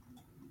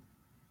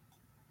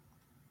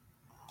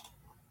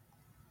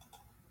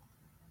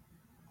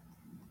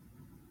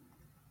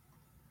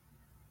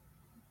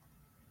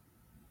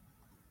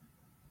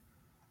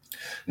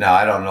 Now,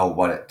 I don't know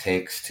what it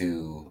takes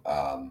to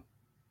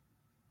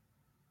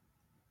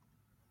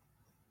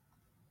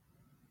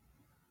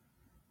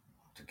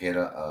get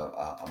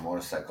a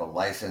motorcycle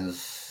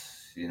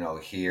license.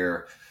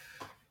 Here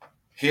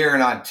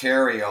in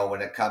Ontario,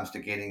 when it comes to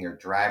getting your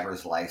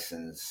driver's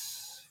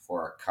license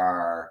for a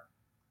car,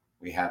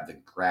 we have the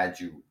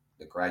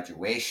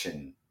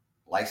graduation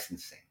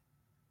licensing.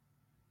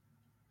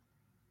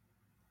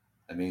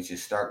 That means you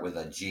start with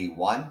a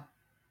G1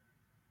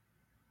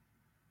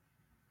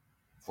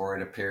 for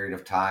a period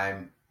of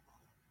time,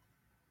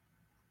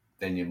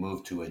 then you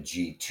move to a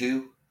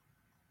G2,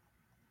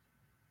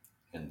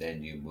 and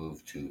then you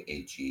move to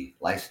a G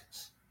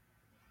license.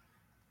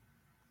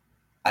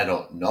 I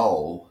don't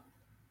know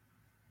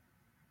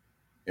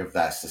if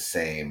that's the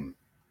same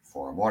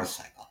for a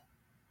motorcycle.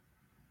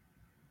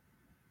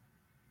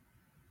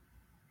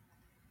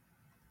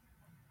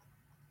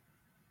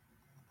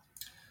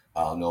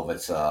 I don't know if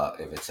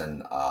it's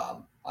an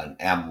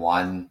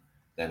M1,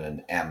 then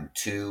an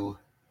M2,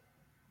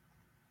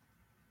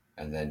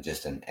 and then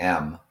just an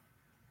M.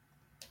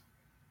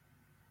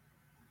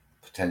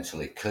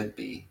 Potentially could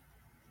be.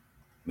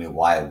 I mean,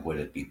 why would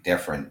it be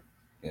different,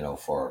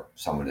 for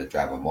someone to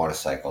drive a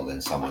motorcycle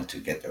than someone to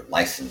get their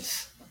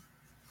license,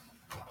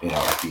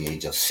 at the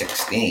age of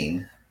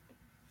 16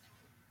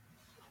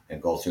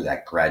 and go through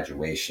that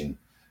graduation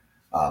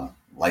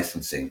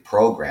licensing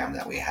program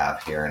that we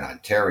have here in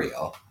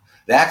Ontario.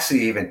 They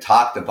actually even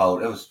talked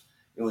about it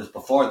was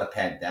before the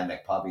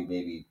pandemic, probably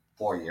maybe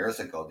 4 years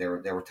ago. They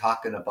were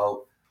talking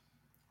about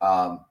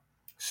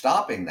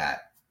stopping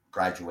that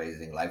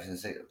graduating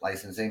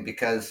licensing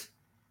because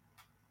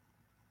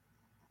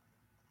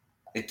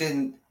it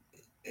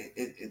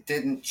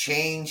didn't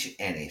change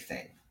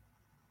anything,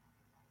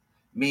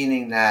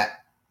 meaning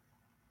that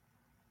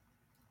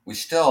we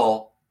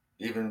still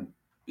even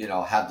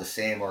have the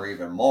same or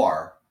even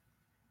more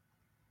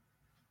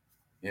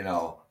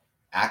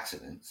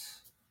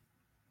accidents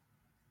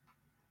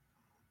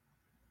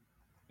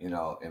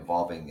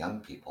involving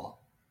young people.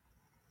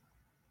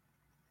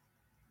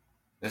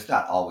 It's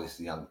not always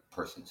the young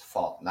person's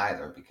fault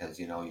neither, because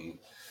you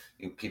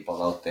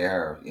people out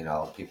there,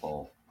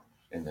 people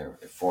in their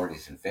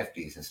 40s and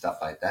 50s and stuff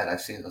like that.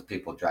 I've seen those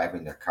people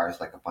driving their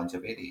cars like a bunch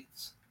of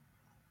idiots.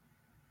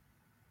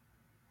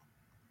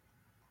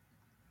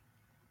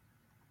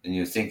 And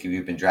you think if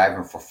you've been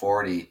driving for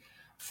 40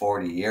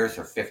 years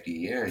or 50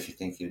 years, you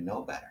think you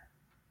know better.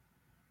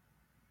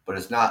 But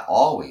it's not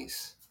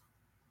always,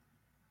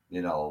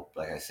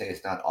 like I say,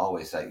 it's not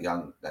always that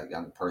young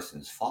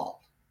person's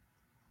fault.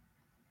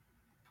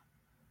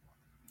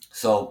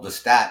 So the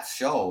stats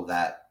show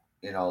that,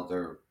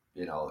 they're,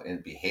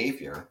 in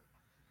behavior,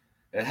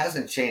 it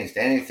hasn't changed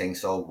anything.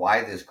 So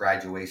why this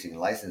graduation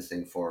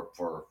licensing for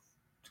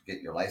to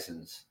get your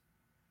license?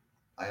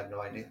 I have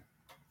no idea.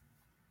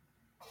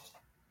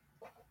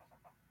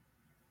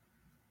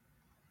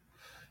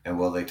 And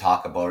will they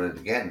talk about it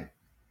again?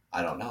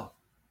 I don't know.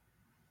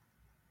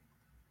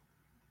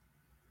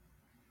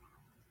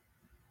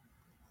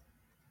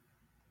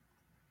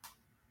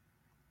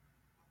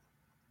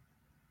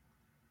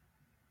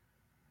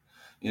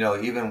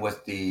 Even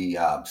with the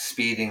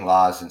speeding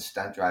laws and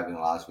stunt driving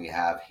laws we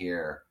have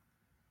here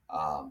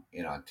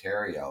in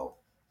Ontario,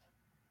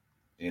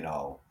 you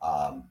know,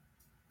 um,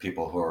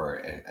 people who are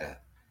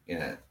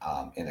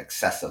in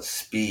excessive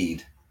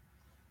speed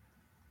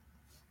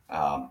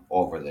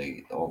over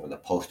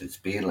the posted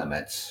speed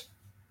limits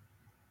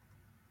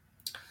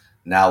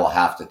now will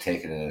have to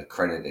take an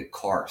accredited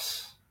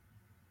course.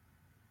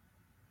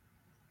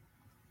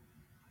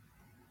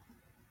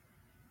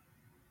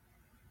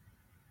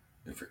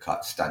 If you're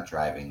caught stunt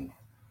driving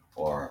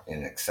or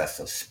in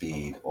excessive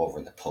speed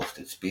over the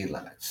posted speed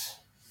limits.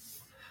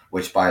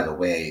 Which, by the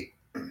way,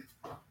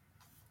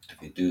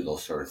 if you do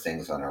those sort of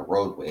things on our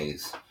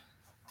roadways,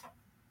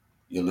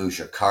 you lose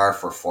your car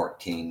for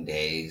 14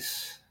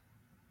 days,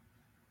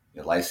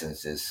 your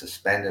license is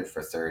suspended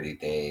for 30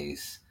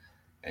 days,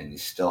 and you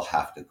still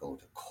have to go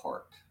to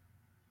court.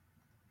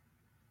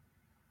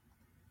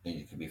 And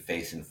you could be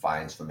facing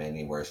fines from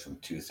anywhere from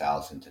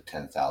 $2,000 to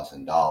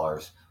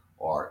 $10,000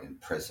 or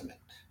imprisonment.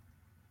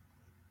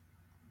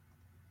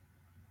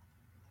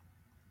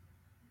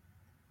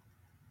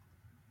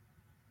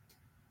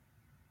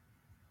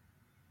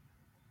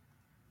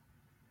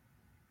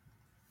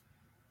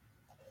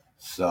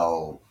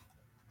 So,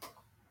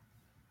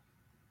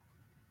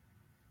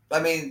 I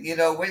mean,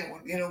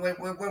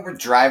 when we're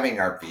driving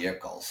our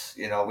vehicles,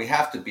 we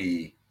have to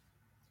be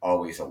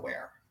always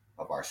aware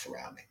of our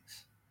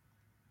surroundings.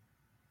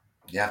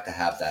 You have to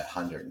have that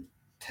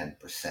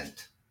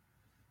 110%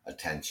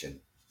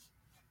 attention.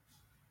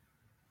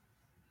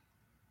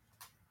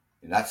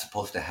 You're not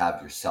supposed to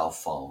have your cell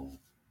phone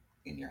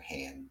in your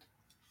hand,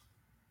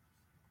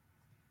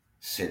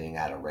 sitting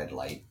at a red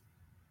light,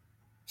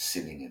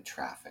 sitting in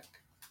traffic.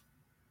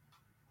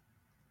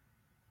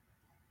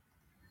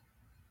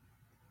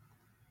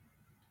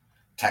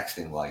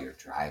 Texting while you're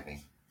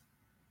driving.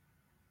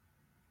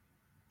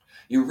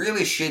 You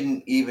really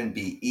shouldn't even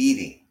be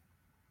eating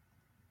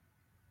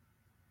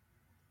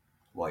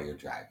while you're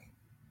driving.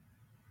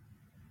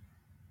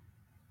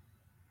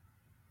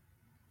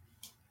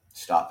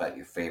 Stop at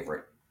your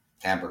favorite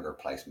hamburger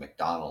place,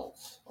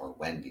 McDonald's or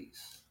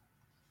Wendy's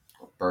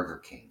or Burger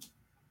King.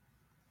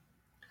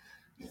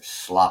 You're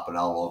slopping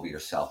all over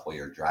yourself while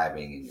you're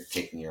driving and you're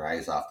taking your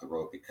eyes off the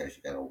road because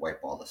you got to wipe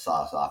all the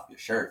sauce off your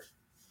shirt.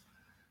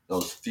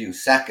 Those few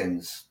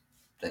seconds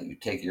that you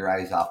take your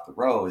eyes off the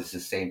road is the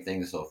same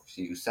thing as those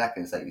few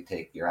seconds that you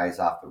take your eyes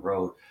off the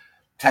road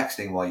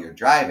texting while you're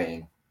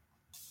driving.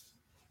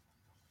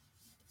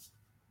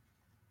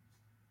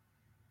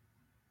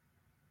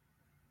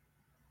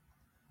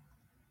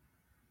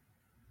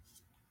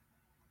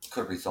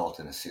 Could result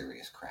in a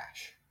serious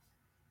crash.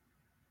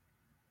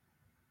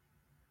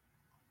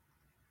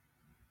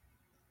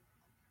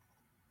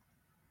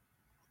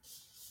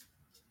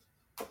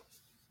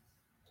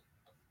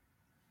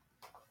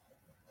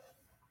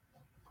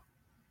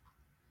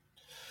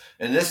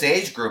 And this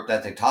age group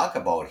that they talk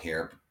about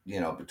here,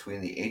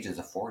 between the ages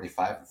of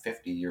 45 and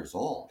 50 years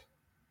old,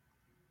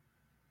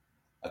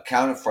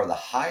 accounted for the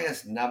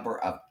highest number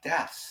of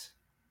deaths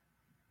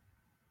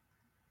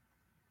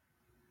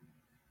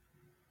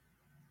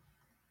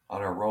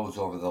on our roads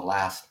over the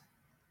last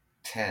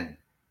 10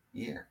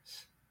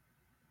 years.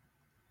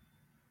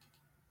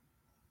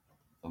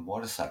 The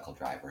motorcycle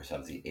drivers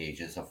of the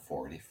ages of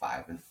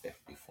 45 and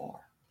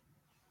 54.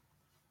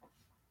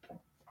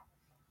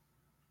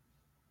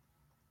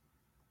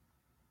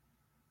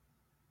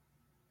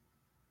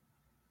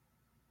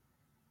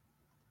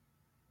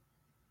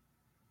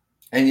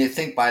 And you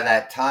think by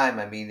that time,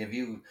 I mean, if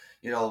you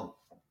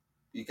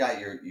got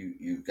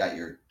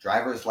your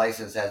driver's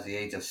license at the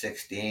age of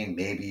 16,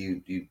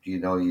 maybe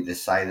you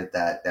decided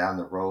that down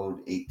the road,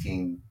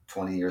 18,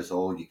 20 years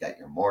old, you got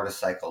your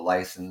motorcycle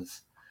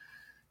license,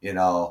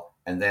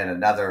 and then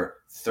another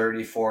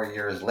 34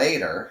 years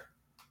later,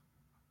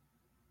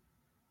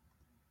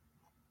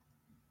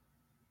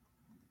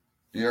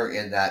 you're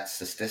in that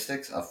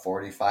statistics of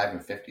 45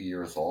 and 50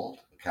 years old,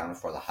 accounting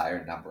for the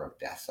higher number of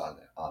deaths on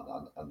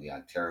the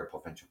Ontario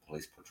Provincial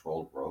Police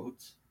patrolled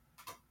roads.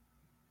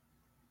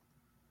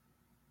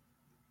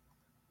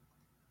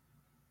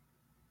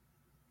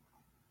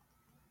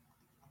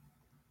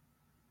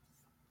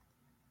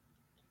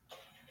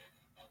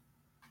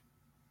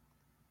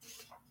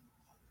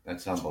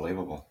 That's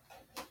unbelievable.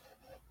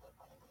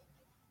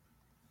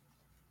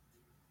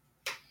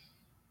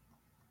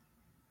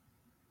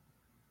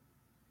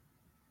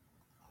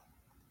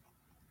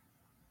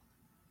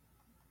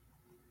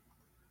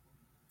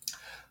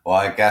 Well,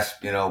 I guess,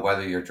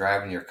 whether you're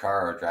driving your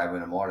car or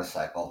driving a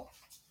motorcycle,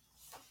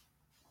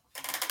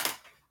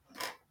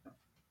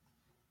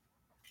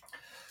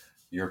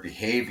 your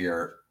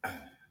behavior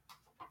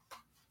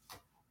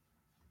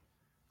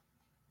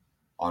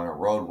on our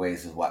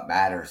roadways is what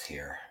matters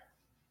here.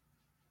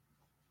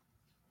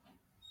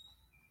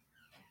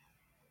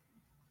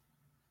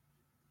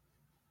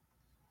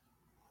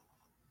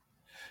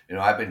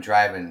 I've been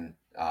driving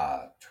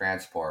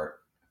transport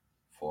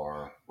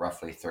for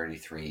roughly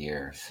 33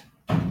 years.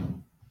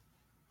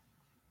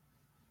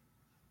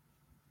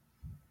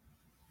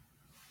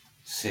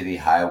 City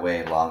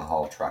highway, long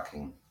haul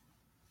trucking.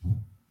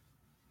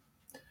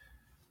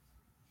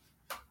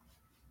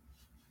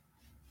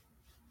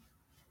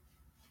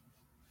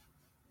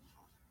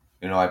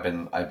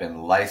 I've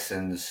been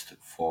licensed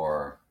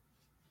for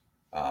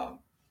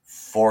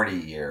 40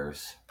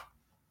 years.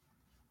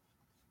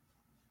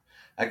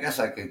 I guess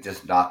I could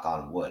just knock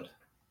on wood.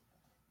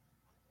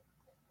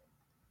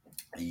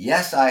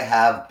 Yes, I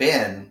have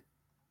been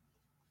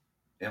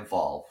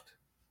involved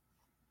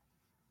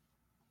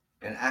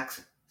in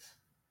accidents.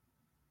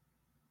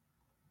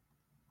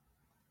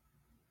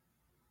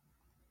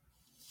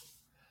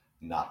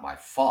 Not my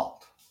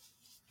fault.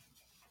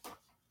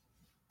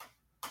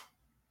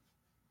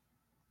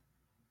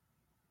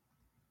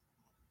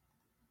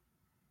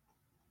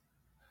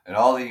 And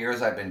all the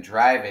years I've been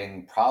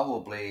driving,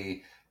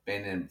 probably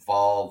been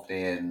involved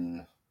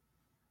in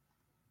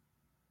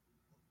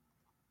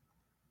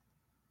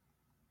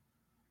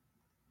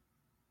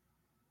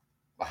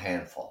a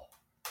handful.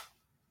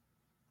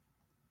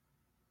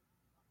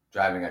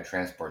 Driving a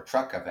transport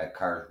truck, I've had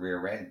cars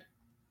rear end,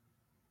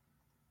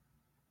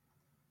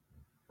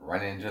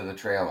 run into the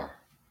trailer.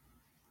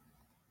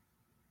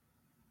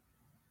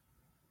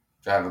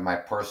 Driving my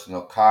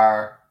personal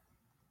car,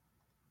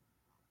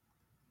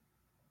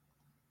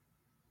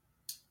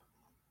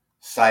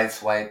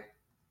 sideswipe,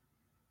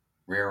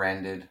 rear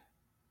ended.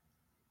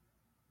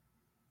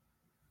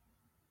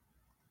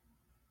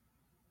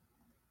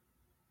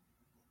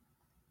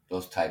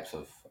 Those types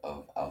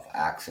of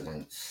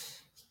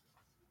accidents.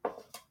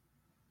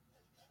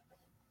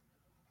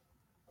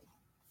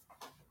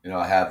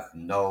 I have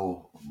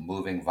no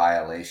moving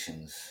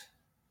violations.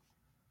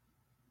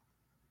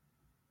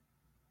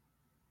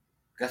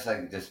 Guess I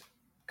can just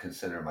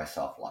consider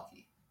myself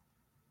lucky.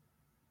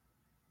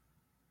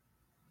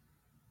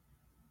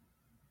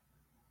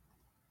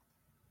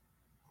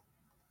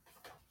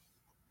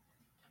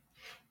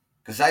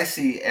 Because I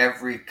see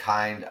every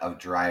kind of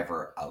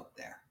driver out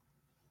there,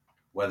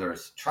 whether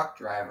it's a truck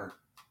driver,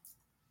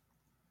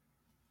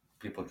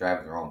 people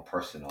driving their own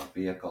personal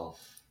vehicles,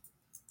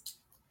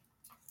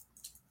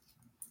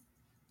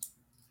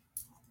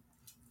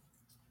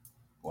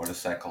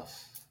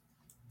 motorcycles.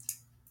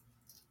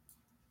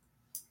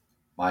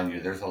 Mind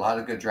you, there's a lot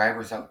of good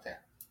drivers out there.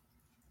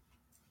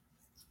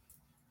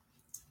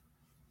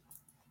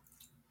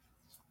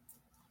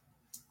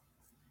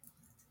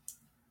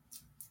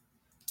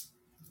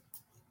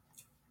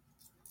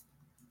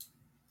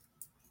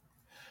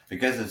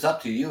 Because it's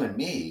up to you and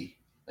me,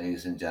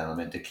 ladies and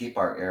gentlemen, to keep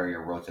our area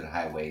roads and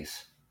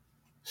highways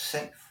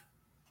safe.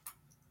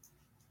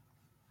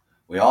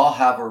 We all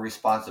have a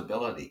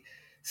responsibility.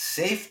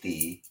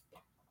 Safety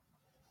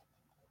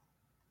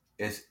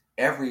is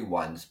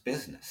everyone's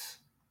business.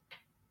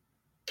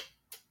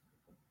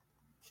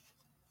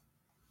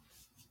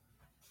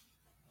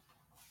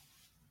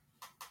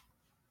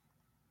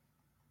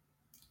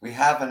 We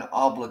have an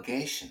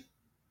obligation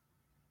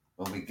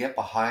when we get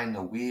behind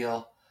the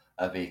wheel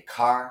of a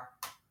car,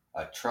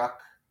 a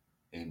truck,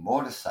 a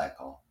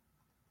motorcycle.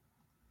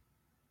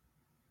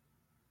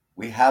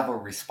 We have a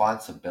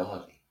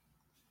responsibility.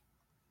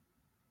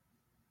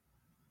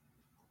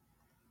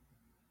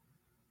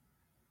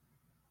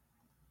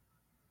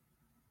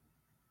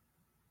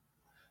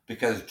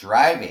 Because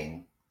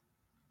driving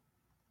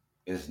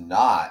is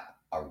not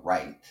a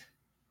right,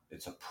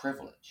 it's a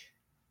privilege.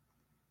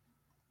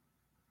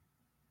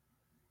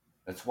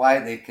 That's why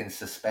they can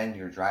suspend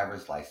your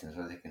driver's license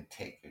or they can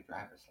take your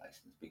driver's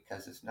license,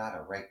 because it's not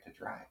a right to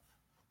drive.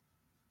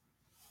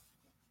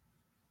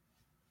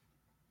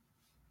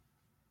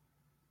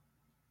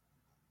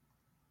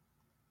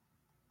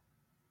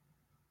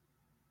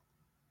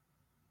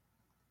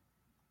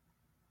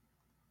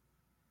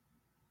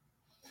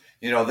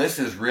 This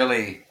is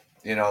really,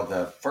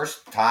 the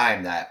first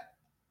time that,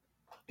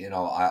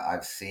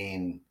 I've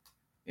seen,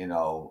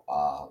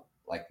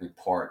 like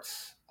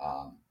reports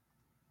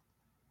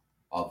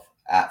of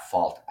at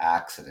fault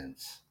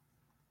accidents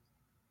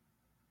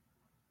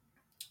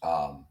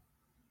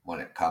when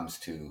it comes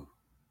to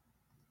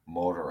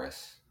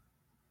motorists.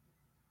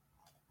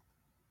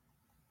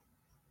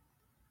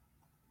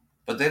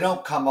 But they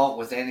don't come out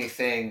with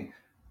anything,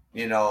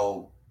 you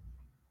know,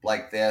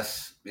 like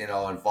this,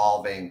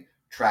 involving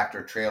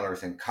tractor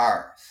trailers and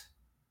cars.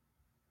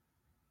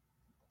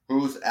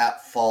 Who's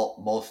at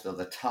fault most of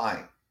the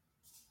time?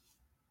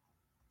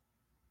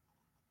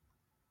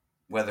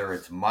 Whether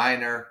it's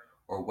minor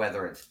or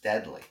whether it's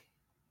deadly.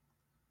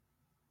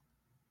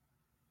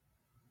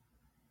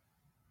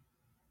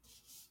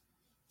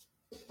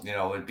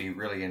 it would be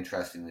really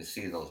interesting to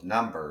see those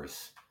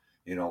numbers,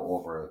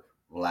 over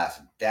the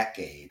last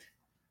decade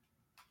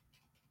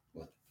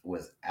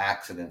with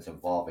accidents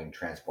involving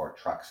transport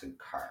trucks and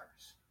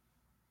cars.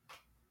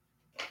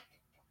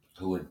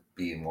 Who would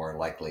be more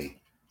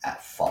likely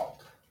at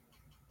fault?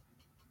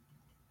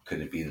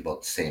 Could it be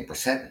about the same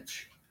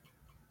percentage?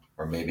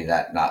 Or maybe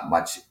that not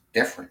much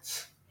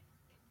difference?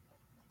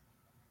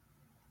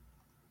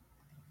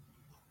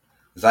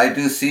 Because I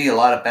do see a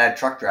lot of bad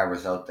truck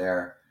drivers out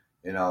there.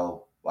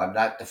 I'm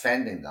not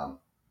defending them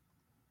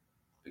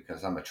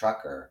because I'm a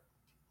trucker.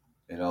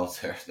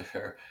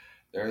 There,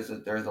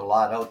 there's a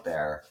lot out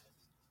there.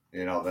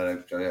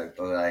 That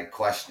I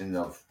question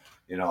of,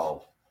 you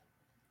know,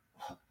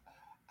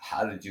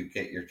 how did you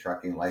get your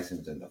trucking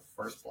license in the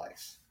first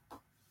place?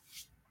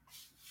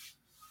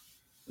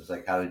 It's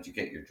like, how did you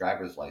get your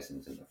driver's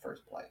license in the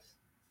first place?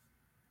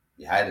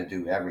 You had to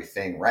do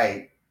everything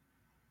right.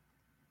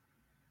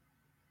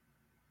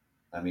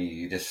 I mean,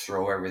 you just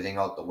throw everything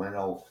out the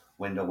window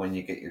when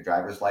you get your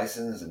driver's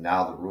license, and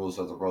now the rules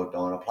of the road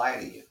don't apply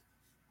to you.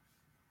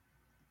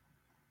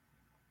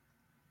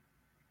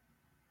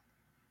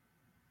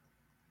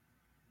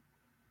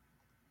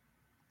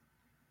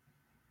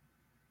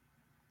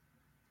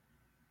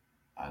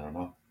 I don't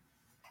know.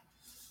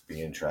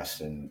 Be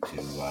interesting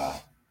to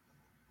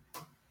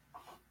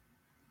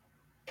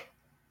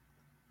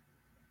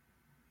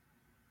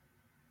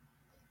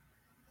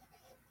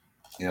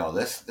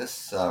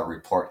this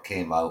report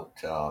came out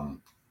uh,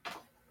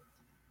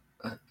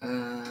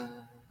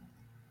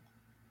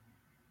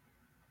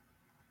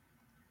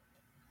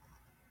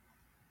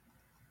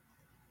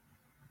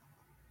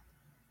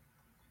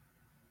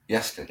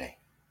 yesterday,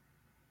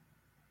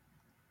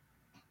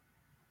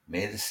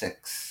 May the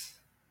 6th,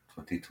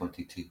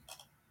 2022.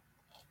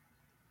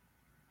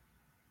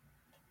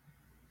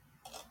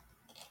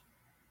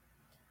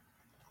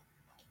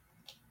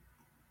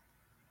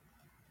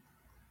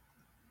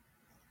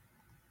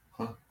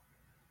 Huh.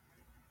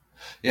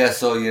 Yeah,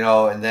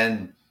 so, and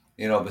then,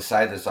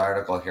 beside this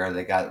article here,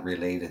 they got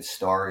related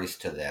stories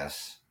to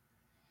this.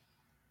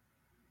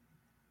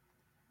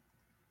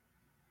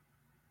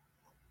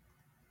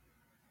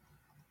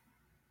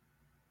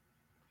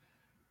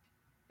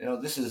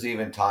 This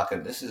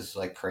is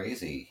like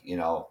crazy,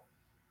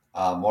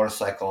 a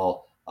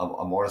motorcyclist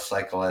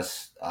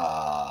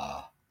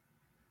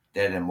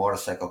did a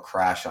motorcycle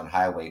crash on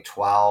Highway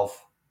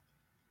 12.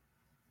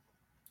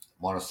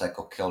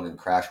 Motorcycle killed in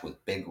crash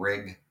with Big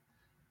Rig.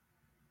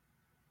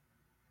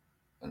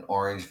 An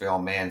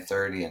Orangeville man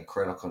 30 in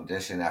critical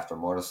condition after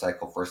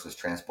motorcycle versus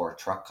transport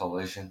truck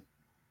collision.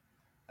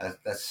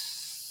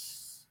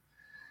 That's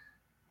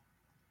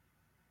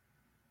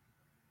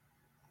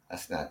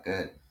not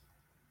good.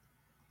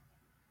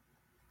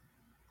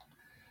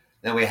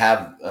 Then we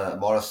have a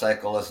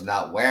motorcyclist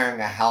not wearing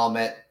a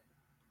helmet,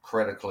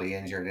 critically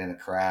injured in a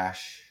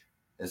crash.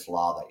 It's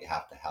law that you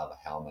have to have a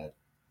helmet.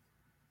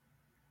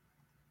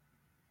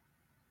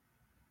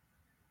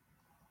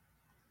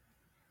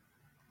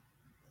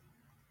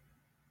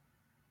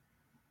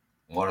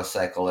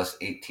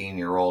 Motorcyclist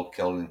 18-year-old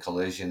killed in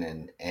collision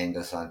in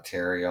Angus,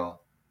 Ontario.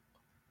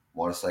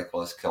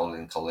 Motorcyclist killed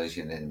in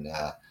collision in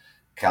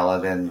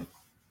Caledon,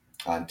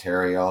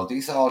 Ontario.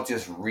 These are all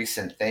just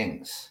recent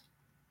things.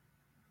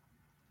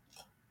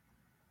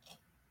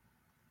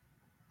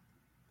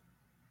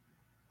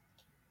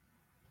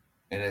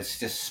 And it's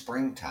just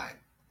springtime.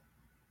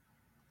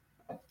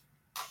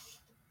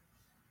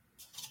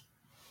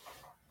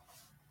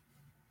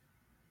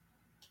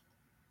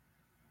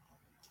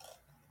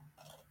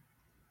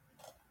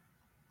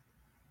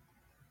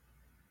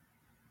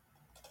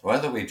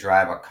 Whether we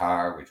drive a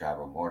car, we drive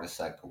a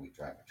motorcycle, we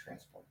drive a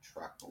transport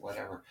truck, or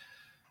whatever,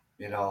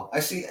 I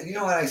see,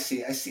 what I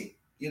see? I see,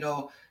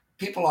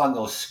 people on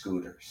those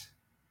scooters,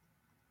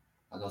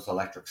 on those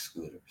electric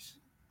scooters,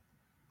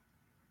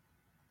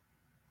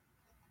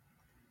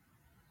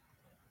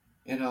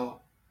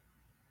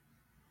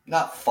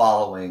 not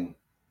following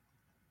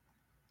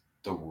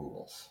the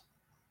rules.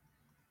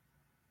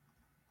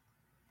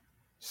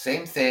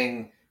 Same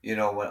thing,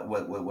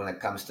 when it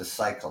comes to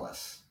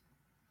cyclists,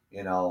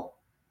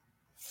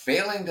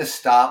 failing to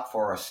stop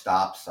for a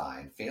stop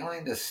sign,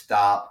 failing to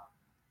stop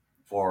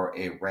for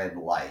a red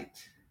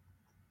light,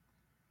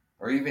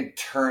 or even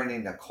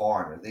turning the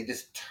corner. They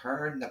just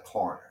turn the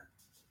corner.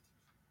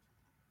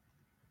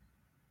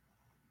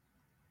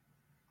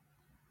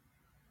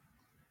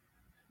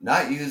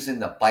 Not using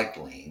the bike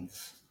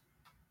lanes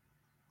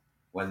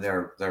when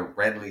they're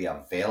readily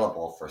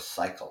available for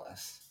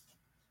cyclists.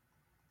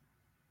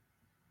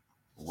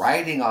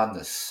 Riding on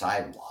the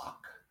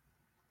sidewalk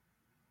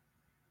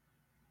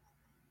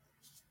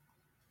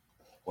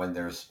when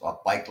there's a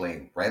bike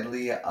lane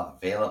readily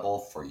available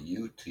for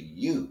you to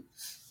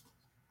use.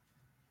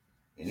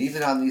 And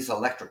even on these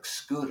electric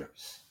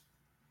scooters.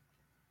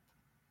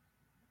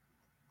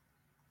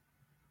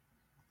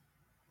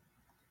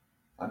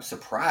 I'm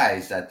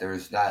surprised that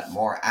there's not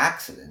more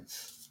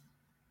accidents,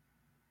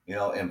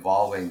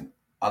 involving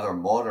other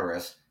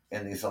motorists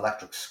in these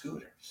electric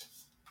scooters.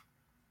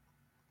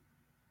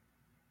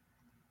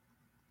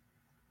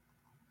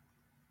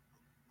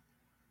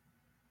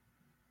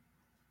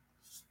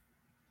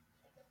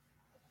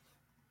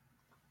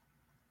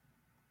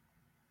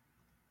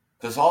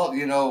 Because all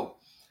the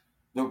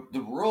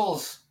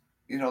rules,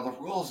 the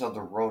rules of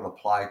the road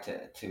apply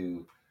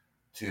to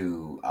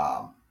to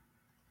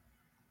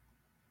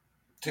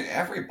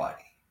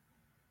everybody.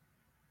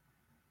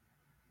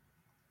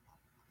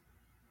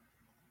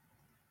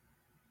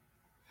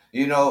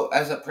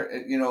 As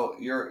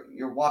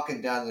you're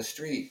walking down the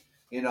street.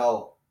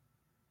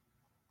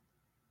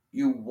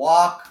 You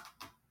walk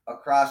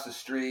across the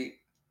street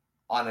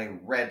on a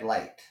red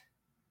light,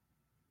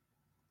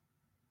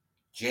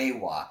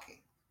 jaywalking,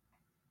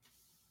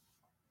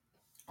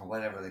 or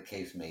whatever the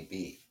case may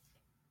be.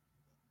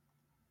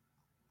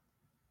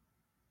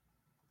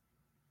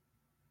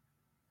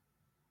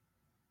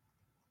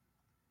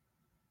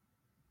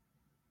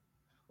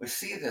 We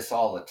see this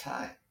all the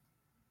time.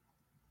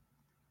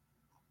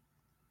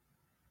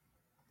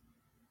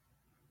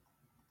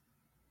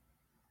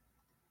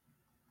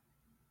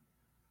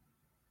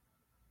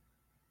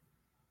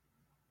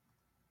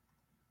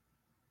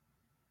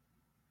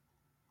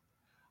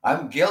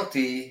 I'm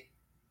guilty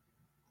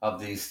of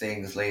these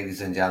things,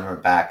 ladies and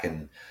gentlemen, back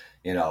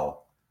you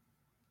know,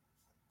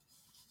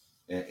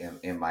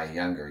 in my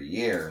younger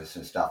years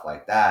and stuff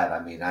like that. I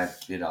mean,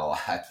 if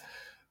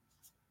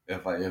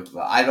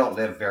I don't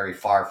live very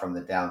far from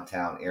the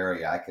downtown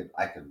area,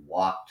 I could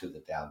walk to the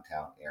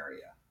downtown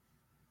area,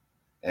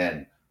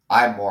 and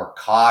I'm more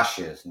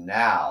cautious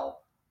now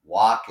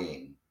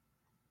walking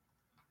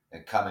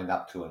and coming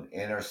up to an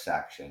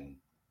intersection,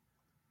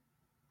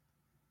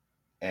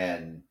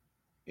 and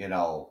you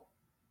know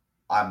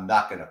I'm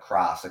not going to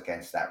cross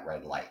against that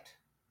red light.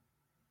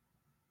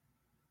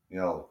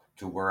 To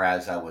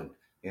whereas I would,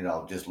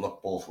 just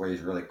look both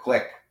ways really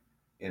quick,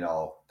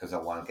 because I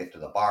want to get to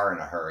the bar in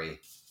a hurry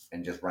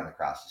and just run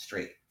across the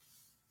street.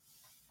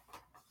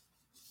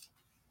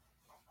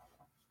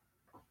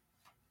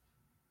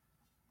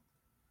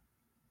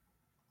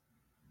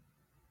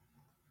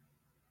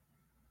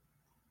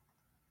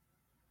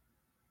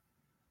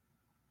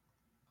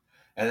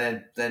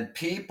 And then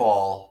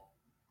people,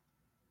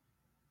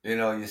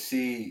 you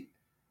see,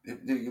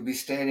 you'll be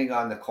standing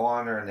on the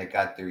corner and they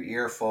got their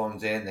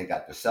earphones in, they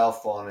got their cell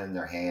phone in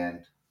their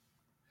hand,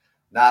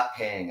 not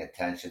paying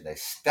attention. They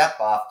step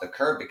off the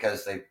curb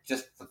because they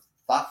just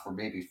thought for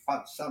maybe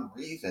some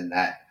reason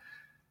that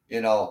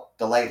the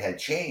light had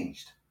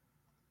changed,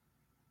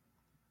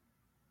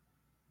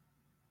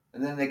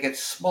 and then they get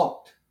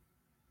smoked.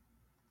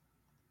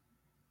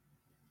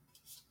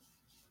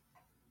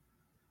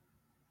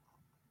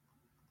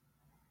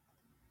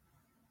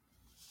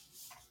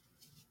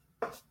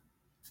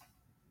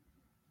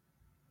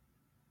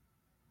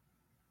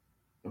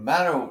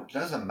 It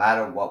doesn't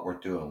matter what we're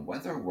doing,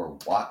 whether we're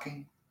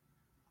walking,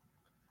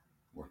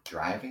 we're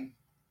driving,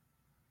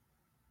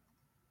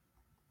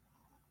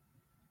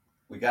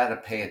 we got to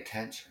pay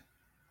attention.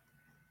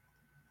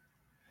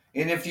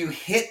 And if you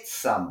hit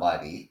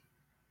somebody,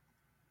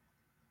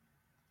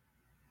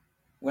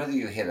 whether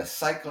you hit a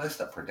cyclist,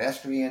 a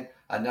pedestrian,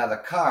 another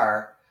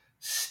car,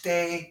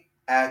 stay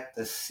at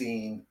the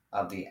scene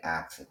of the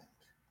accident.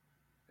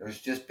 There's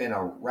just been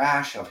a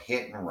rash of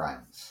hit and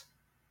runs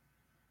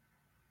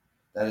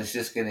that is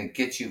just going to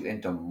get you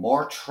into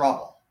more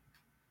trouble.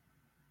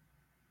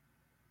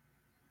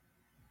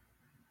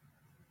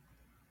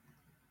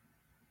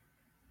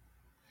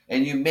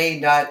 And you may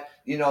not,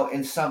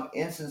 in some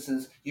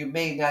instances, you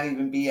may not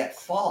even be at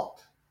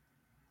fault.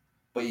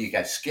 But you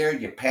got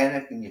scared, you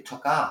panicked, and you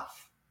took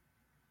off.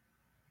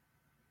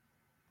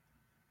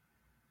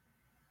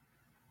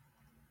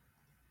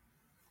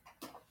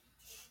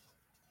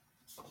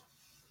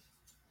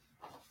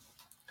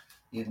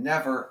 You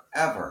never,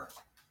 ever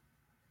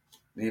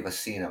leave a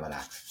scene of an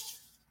accident.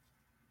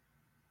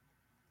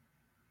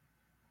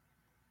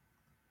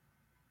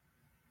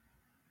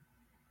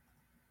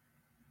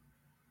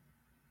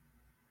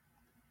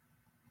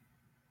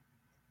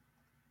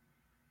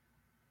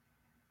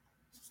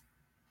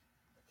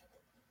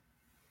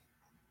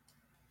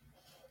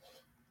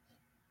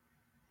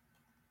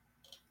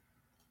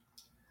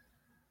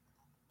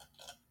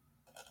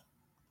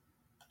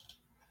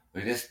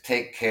 We just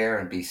take care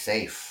and be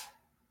safe.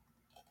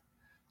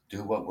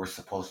 Do what we're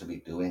supposed to be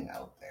doing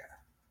out there.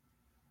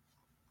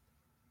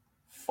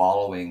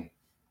 Following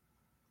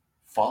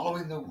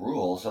the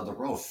rules of the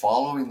road,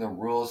 following the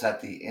rules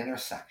at the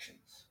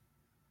intersections.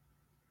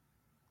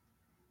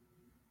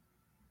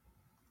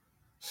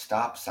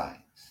 Stop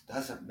signs,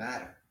 doesn't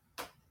matter.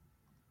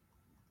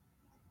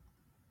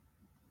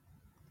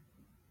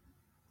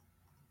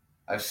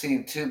 I've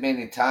seen too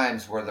many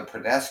times where the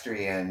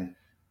pedestrian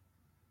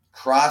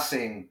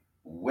crossing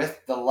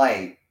with the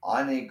light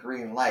on a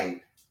green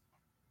light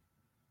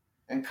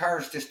and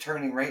cars just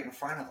turning right in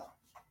front of them.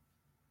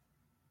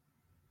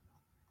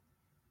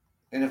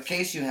 And in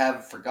case you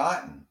have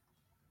forgotten,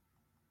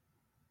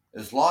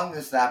 as long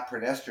as that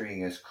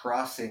pedestrian is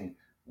crossing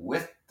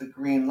with the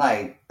green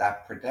light,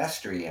 that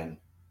pedestrian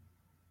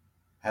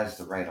has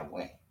the right of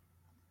way,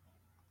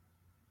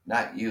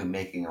 not you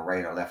making a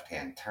right or left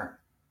hand turn.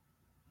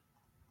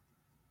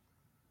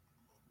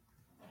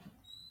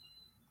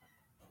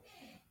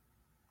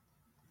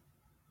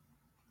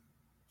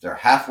 they're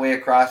halfway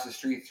across the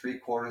street,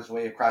 3/4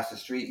 way across the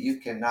street, you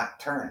cannot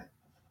turn.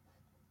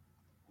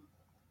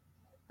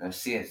 I've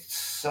seen it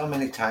so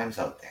many times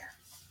out there.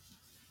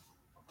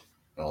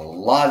 A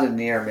lot of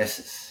near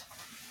misses.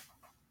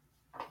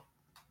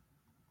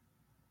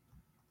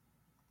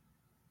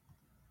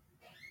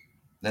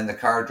 Then the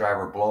car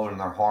driver blowing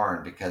their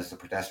horn because the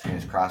pedestrian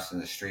is crossing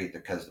the street,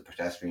 because the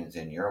pedestrian's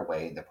in your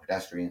way, the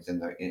pedestrian's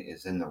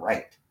is in the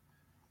right.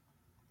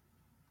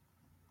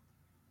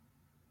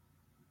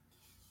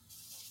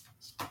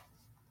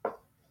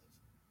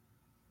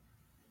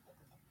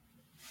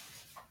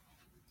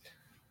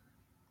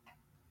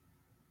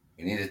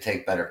 We need to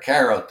take better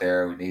care out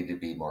there. We need to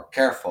be more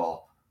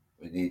careful.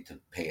 We need to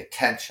pay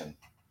attention.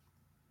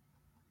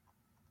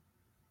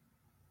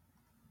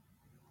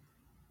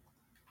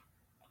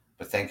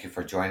 But thank you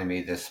for joining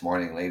me this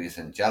morning, ladies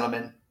and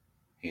gentlemen,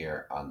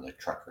 here on the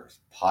Truckers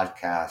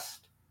Podcast.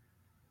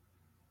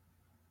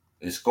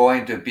 It's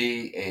going to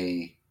be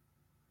a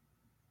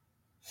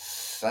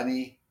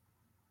sunny,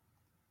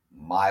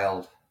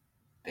 mild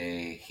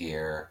day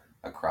here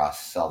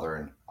across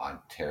southern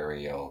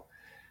Ontario,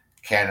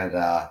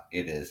 Canada.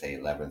 It is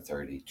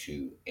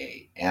 11:32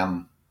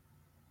 a.m.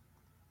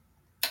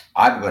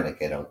 I'm going to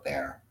get out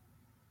there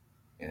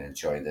and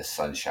enjoy the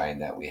sunshine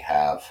that we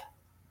have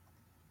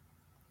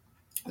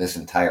this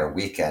entire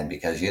weekend,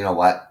 because you know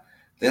what?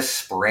 This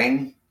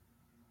spring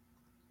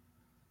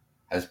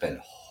has been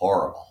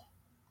horrible.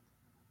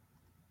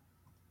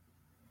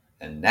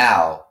 And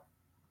now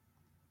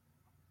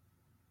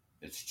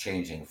it's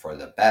changing for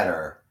the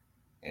better,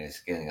 and it's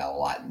getting a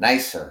lot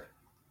nicer.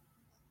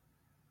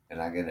 And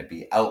I'm going to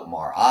be out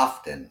more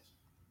often,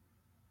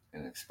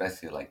 and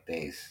especially like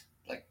days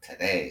like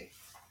today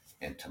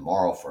and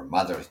tomorrow for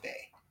Mother's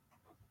Day.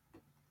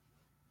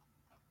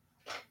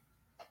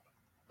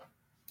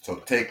 So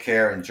take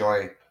care,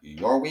 enjoy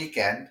your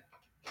weekend,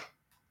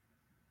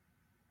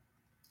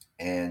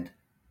 and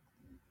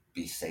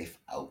be safe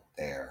out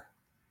there,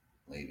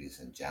 ladies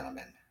and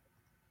gentlemen.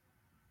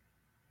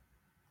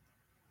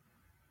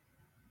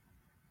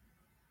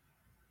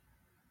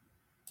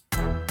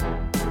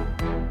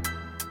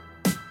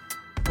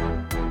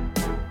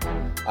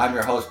 I'm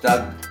your host,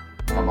 Doug,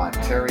 from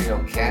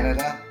Ontario,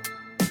 Canada.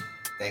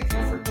 Thank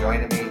you for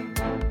joining me.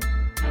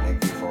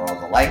 Thank you for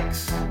all the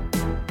likes.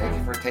 Thank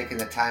you for taking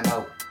the time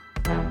out.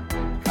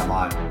 Come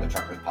on, the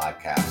Truckers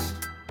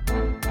Podcast.